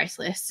things is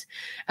priceless.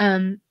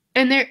 And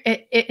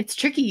it's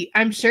tricky.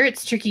 I'm sure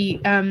it's tricky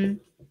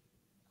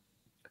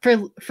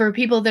for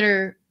people that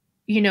are,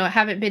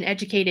 haven't been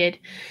educated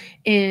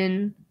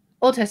in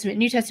Old Testament,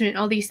 New Testament,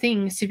 all these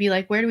things to be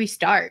like, where do we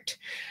start?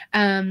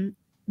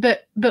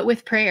 but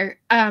with prayer,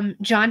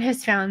 John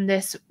has found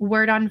this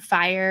Word on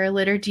Fire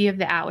liturgy of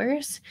the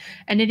hours,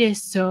 and it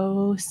is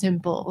so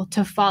simple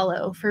to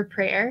follow for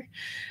prayer.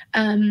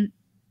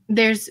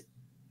 There's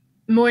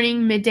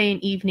morning, midday,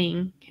 and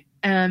evening,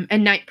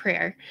 and night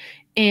prayer,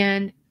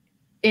 and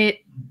it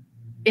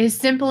is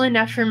simple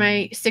enough for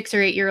my 6 or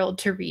 8-year-old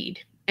to read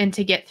and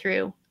to get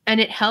through, and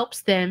it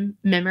helps them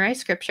memorize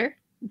scripture.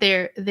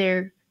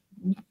 They're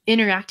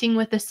interacting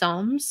with the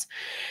Psalms.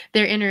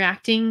 They're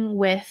interacting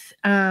with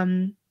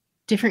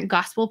different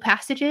gospel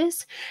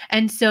passages.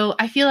 And so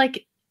I feel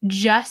like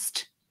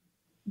just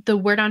the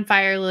Word on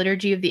Fire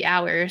liturgy of the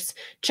hours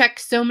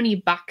checks so many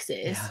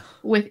boxes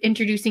with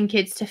introducing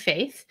kids to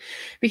faith,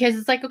 because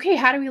it's like, okay,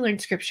 how do we learn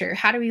scripture?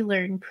 How do we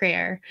learn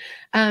prayer?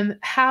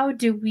 How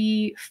do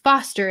we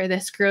foster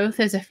this growth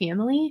as a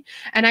family?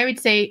 And I would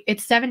say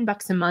it's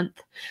 $7 a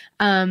month.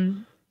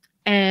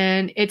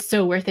 And it's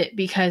so worth it,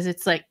 because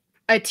it's like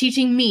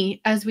teaching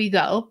me as we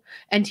go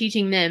and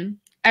teaching them.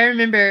 I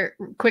remember,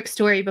 quick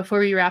story before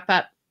we wrap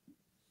up,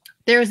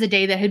 there was a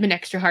day that had been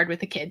extra hard with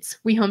the kids.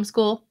 We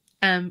homeschool.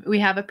 We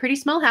have a pretty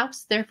small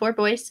house. There are 4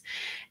 boys,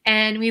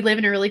 and we live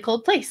in a really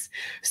cold place.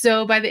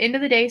 So by the end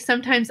of the day,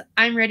 sometimes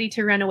I'm ready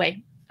to run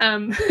away.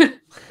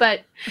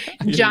 But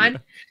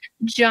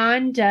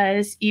John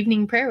does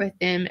evening prayer with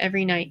them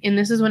every night. And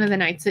this is one of the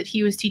nights that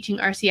he was teaching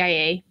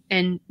RCIA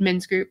and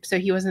men's group, so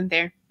he wasn't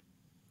there.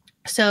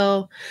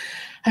 So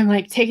I'm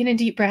like taking a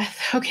deep breath.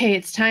 Okay,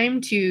 it's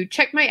time to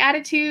check my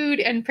attitude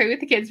and pray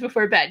with the kids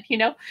before bed, you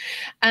know?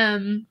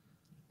 And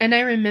I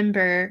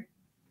remember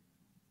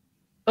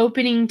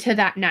opening to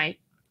that night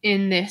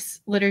in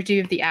this liturgy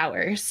of the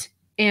hours.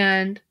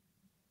 And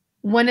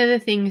one of the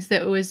things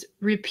that was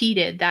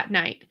repeated that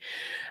night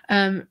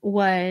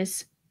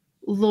was,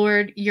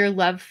 Lord, your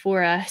love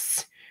for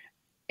us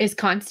is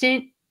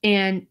constant,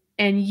 and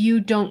you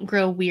don't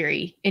grow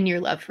weary in your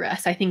love for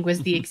us, I think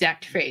was the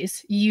exact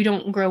phrase. You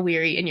don't grow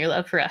weary in your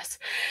love for us.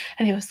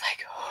 And it was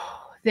like,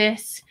 oh,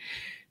 this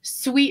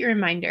sweet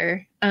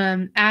reminder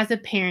as a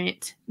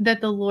parent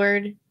that the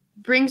Lord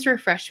brings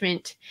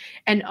refreshment.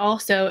 And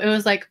also it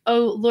was like,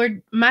 oh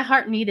Lord, my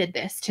heart needed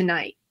this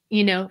tonight,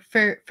 you know,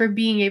 for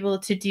being able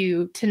to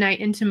do tonight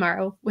and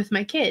tomorrow with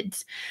my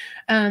kids.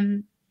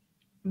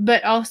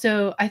 But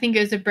also I think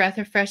it was a breath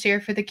of fresh air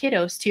for the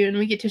kiddos too. And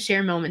we get to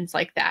share moments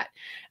like that.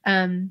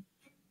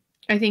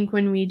 I think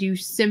when we do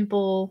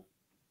simple,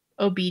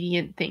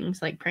 obedient things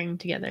like praying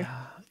together.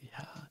 Yeah.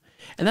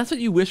 And that's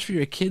what you wish for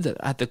your kids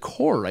at the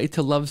core, right?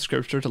 To love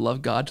scripture, to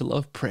love God, to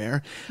love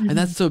prayer. Mm-hmm. And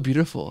that's so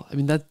beautiful. I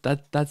mean,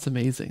 that's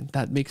amazing.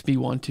 That makes me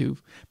want to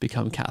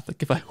become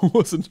Catholic if I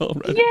wasn't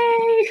already.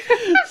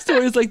 Yay!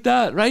 Stories like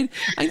that, right?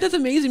 I think that's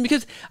amazing,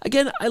 because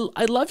again,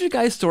 I love your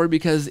guys' story,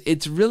 because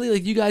it's really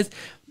like you guys,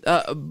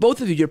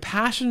 both of you, your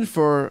passion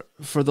for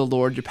the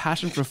Lord, your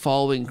passion for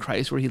following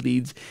Christ where he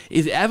leads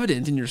is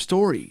evident in your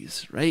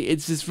stories, right?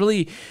 It's just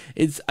really,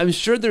 I'm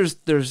sure there's,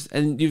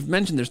 and you've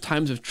mentioned there's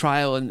times of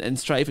trial and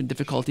strife and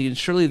difficulty, and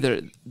surely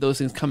those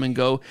things come and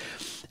go.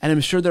 And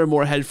I'm sure there are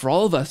more ahead for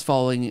all of us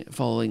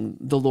following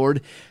the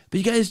Lord. But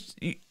you guys,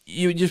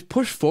 you just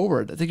push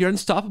forward. I think your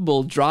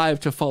unstoppable drive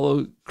to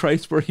follow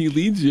Christ where he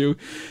leads you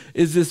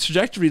is this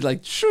trajectory,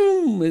 like,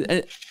 shoom,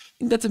 and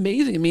that's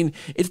amazing. I mean,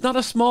 it's not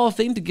a small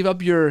thing to give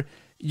up your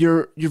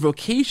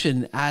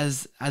vocation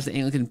as an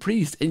Anglican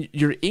priest and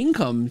your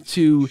income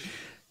to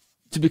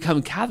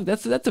become Catholic.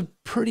 That's a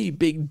pretty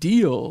big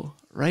deal,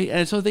 right?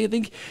 And so I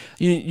think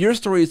your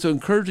story is so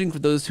encouraging for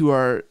those who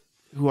are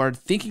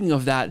thinking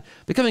of that,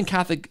 becoming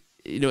Catholic,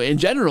 in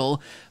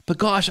general. But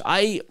gosh,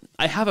 I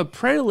have a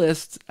prayer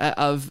list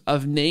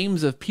of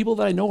names of people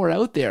that I know are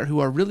out there who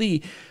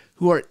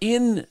are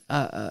in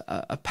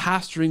a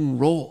pastoring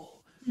role.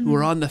 Who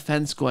are on the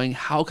fence going,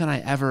 how can I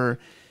ever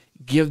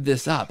give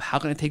this up? How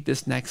can I take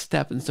this next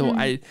step? And so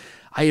I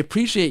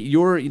appreciate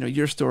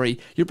your story,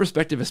 your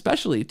perspective,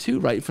 especially too,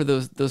 right? For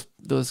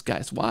those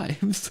guys'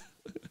 wives,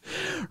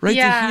 right?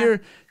 Yeah.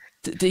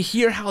 To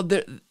hear how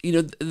the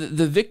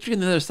victory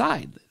on the other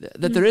side,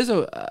 that there is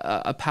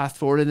a path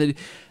forward, and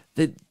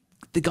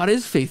that God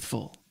is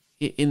faithful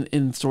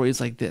in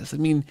stories like this. I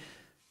mean,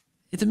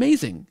 it's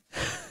amazing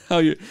how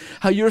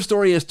your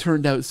story has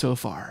turned out so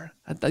far.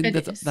 I think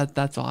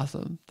that's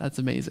awesome. That's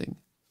amazing.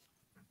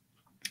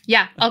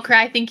 Yeah, I'll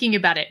cry thinking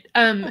about it.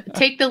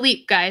 Take the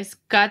leap, guys.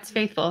 God's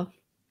faithful,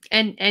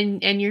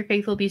 and your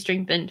faith will be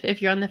strengthened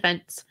if you're on the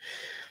fence.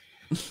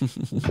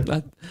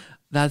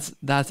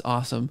 That's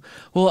awesome.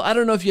 Well, I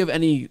don't know if you have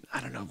any.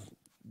 I don't know.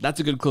 That's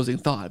a good closing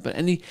thought. But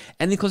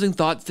any closing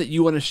thoughts that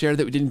you want to share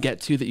that we didn't get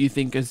to, that you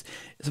think is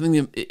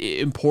something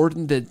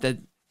important that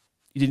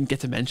you didn't get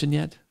to mention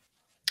yet?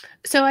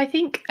 So I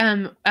think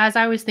as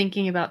I was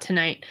thinking about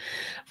tonight,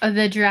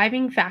 the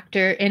driving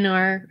factor in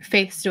our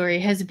faith story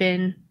has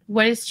been,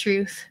 what is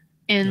truth?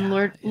 And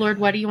Lord,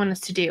 what do you want us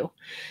to do?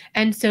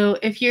 And so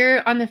if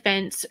you're on the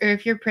fence, or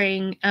if you're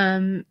praying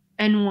and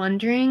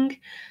wondering,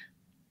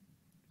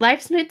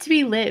 life's meant to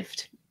be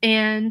lived,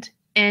 and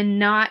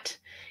not,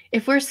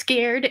 if we're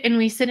scared and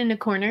we sit in a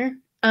corner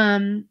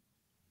and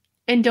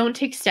and don't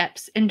take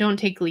steps and don't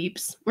take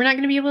leaps, we're not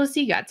going to be able to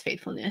see God's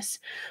faithfulness.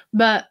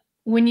 But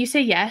when you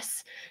say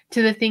yes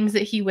to the things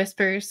that he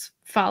whispers,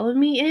 follow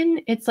me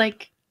in, it's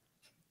like,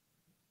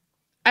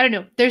 I don't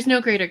know, there's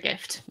no greater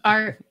gift.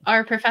 Our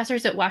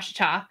professors at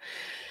Ouachita,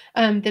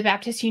 the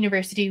Baptist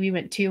university we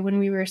went to when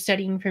we were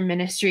studying for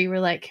ministry, were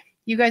like,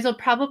 you guys will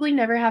probably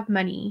never have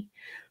money,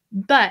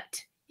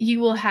 but you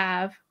will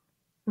have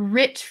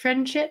rich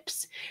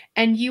friendships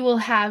and you will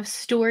have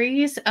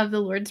stories of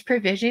the Lord's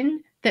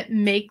provision that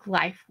make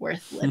life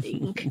worth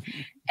living.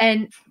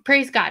 And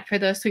praise God for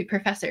those sweet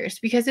professors,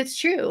 because it's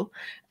true.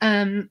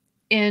 And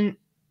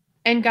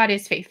God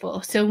is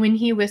faithful. So when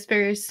he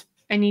whispers,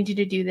 I need you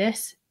to do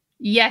this,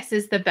 yes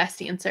is the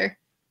best answer.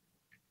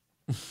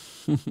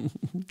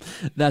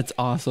 That's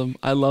awesome.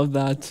 I love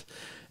that.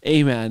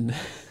 Amen.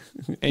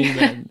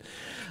 Amen.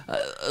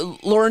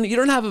 Lauren, you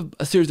don't have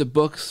a series of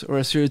books or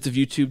a series of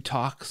YouTube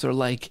talks or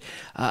like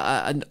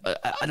an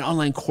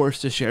online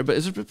course to share, but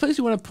is there a place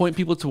you want to point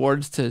people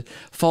towards to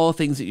follow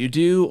things that you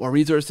do, or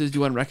resources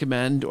you want to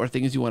recommend, or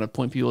things you want to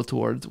point people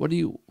towards? What do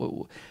you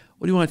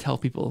want to tell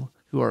people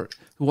who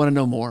want to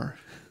know more?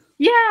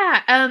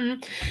 Yeah.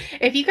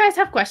 If you guys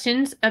have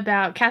questions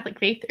about Catholic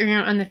faith or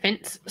you're on the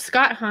fence,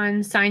 Scott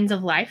Hahn's Signs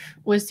of Life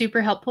was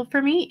super helpful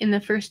for me in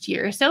the first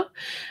year or so,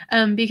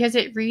 because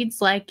it reads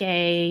like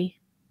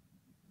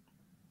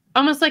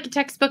almost like a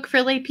textbook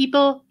for lay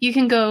people. You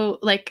can go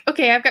like,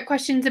 okay, I've got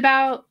questions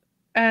about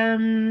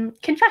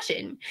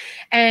confession,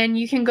 and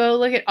you can go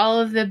look at all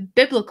of the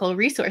biblical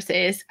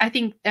resources. I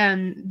think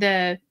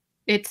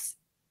it's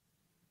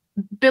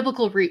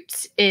biblical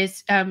roots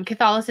is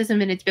Catholicism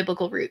and its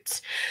biblical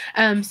roots.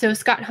 So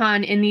Scott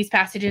Hahn in these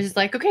passages is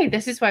like, okay,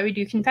 this is why we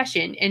do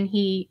confession. And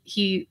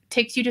he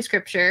takes you to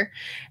scripture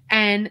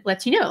and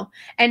lets you know.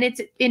 And it's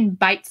in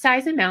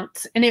bite-sized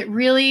amounts. And it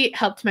really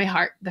helped my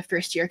heart the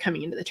first year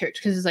coming into the church,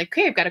 because it's like,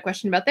 okay, I've got a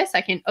question about this.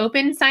 I can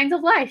open Signs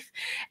of Life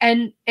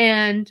and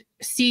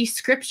see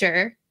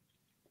scripture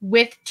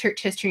with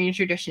church history and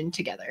tradition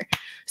together.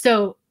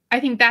 So I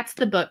think that's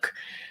the book.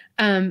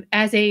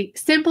 As a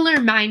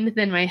simpler mind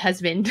than my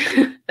husband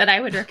that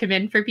I would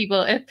recommend for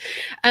people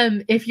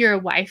if you're a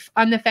wife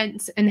on the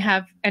fence and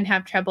have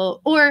trouble.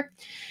 Or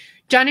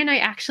John and I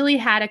actually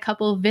had a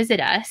couple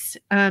visit us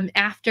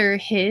after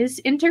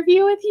his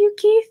interview with you,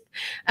 Keith.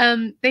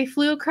 They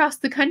flew across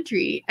the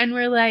country and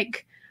were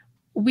like,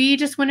 we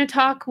just want to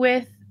talk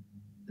with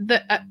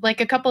the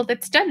like a couple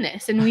that's done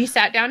this. And we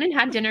sat down and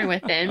had dinner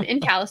with them in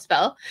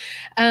Kalispell.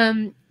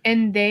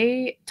 And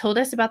they told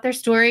us about their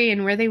story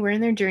and where they were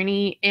in their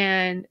journey.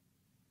 And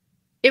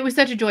it was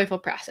such a joyful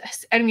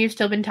process. And we've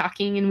still been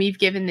talking, and we've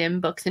given them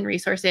books and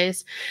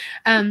resources.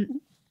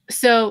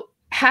 So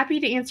happy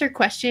to answer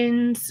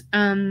questions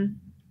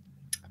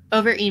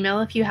over email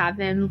if you have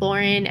them,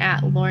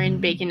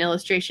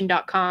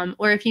 lauren@laurenbaconillustration.com.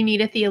 Or if you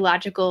need a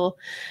theological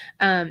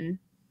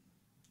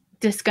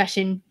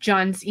discussion,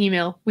 John's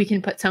email we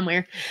can put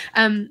somewhere,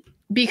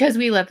 because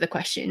we love the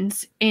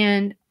questions.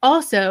 And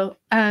also,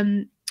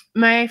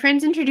 my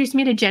friends introduced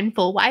me to Jen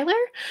Fulweiler,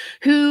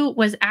 who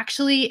was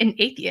actually an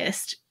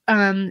atheist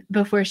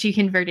before she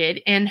converted.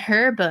 And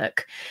her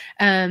book,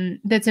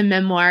 that's a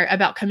memoir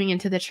about coming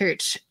into the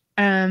church.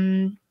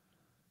 Oh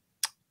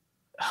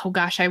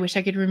gosh, I wish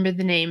I could remember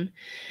the name.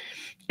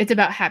 It's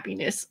about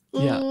happiness.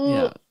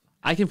 Yeah.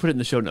 I can put it in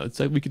the show notes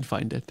so we can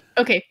find it.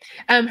 Okay.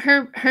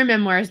 Her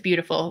memoir is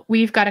beautiful.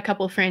 We've got a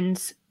couple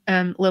friends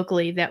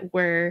locally that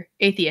were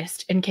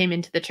atheist and came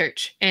into the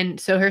church. And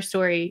so her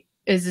story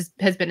has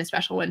been a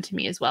special one to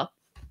me as well.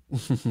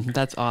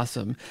 That's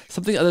awesome.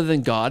 Something other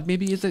than God,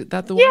 maybe, is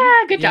that the one?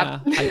 Yeah, good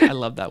job. I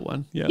love that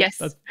one. Yeah, yes,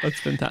 that's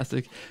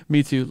fantastic.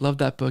 Me too. Love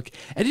that book.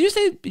 And did you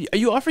say, are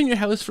you offering your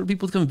house for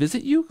people to come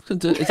visit you?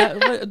 Is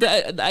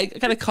that I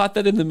kind of caught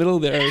that in the middle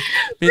there.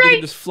 Maybe they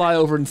can just fly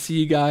over and see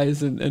you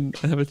guys and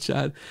have a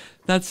chat.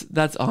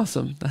 That's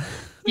awesome.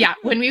 Yeah,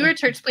 when we were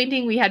church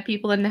planting, we had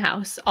people in the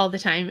house all the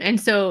time. And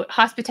so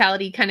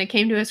hospitality kind of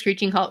came to a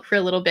screeching halt for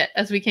a little bit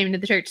as we came into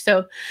the church.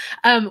 So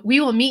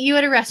we will meet you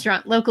at a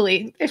restaurant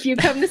locally if you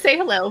come to say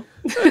hello.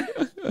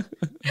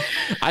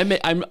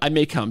 I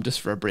may come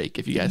just for a break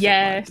if you guys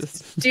yes, don't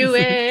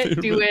mind.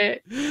 Just do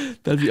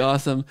it. That'd be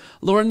awesome.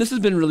 Lauren, this has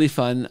been really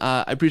fun.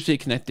 I appreciate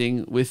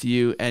connecting with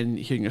you and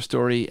hearing your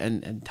story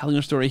and telling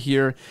your story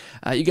here.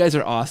 You guys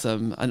are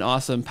awesome, an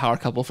awesome power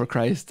couple for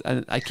Christ.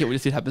 And I can't wait to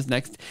see what happens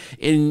next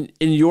in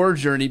your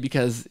journey,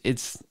 because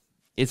it's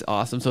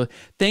awesome. So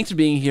thanks for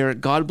being here.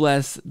 God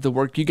bless the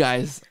work you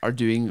guys are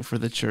doing for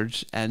the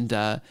church, and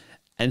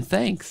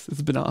thanks.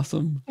 It's been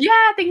awesome.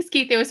 Yeah, thanks,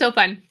 Keith. It was so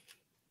fun.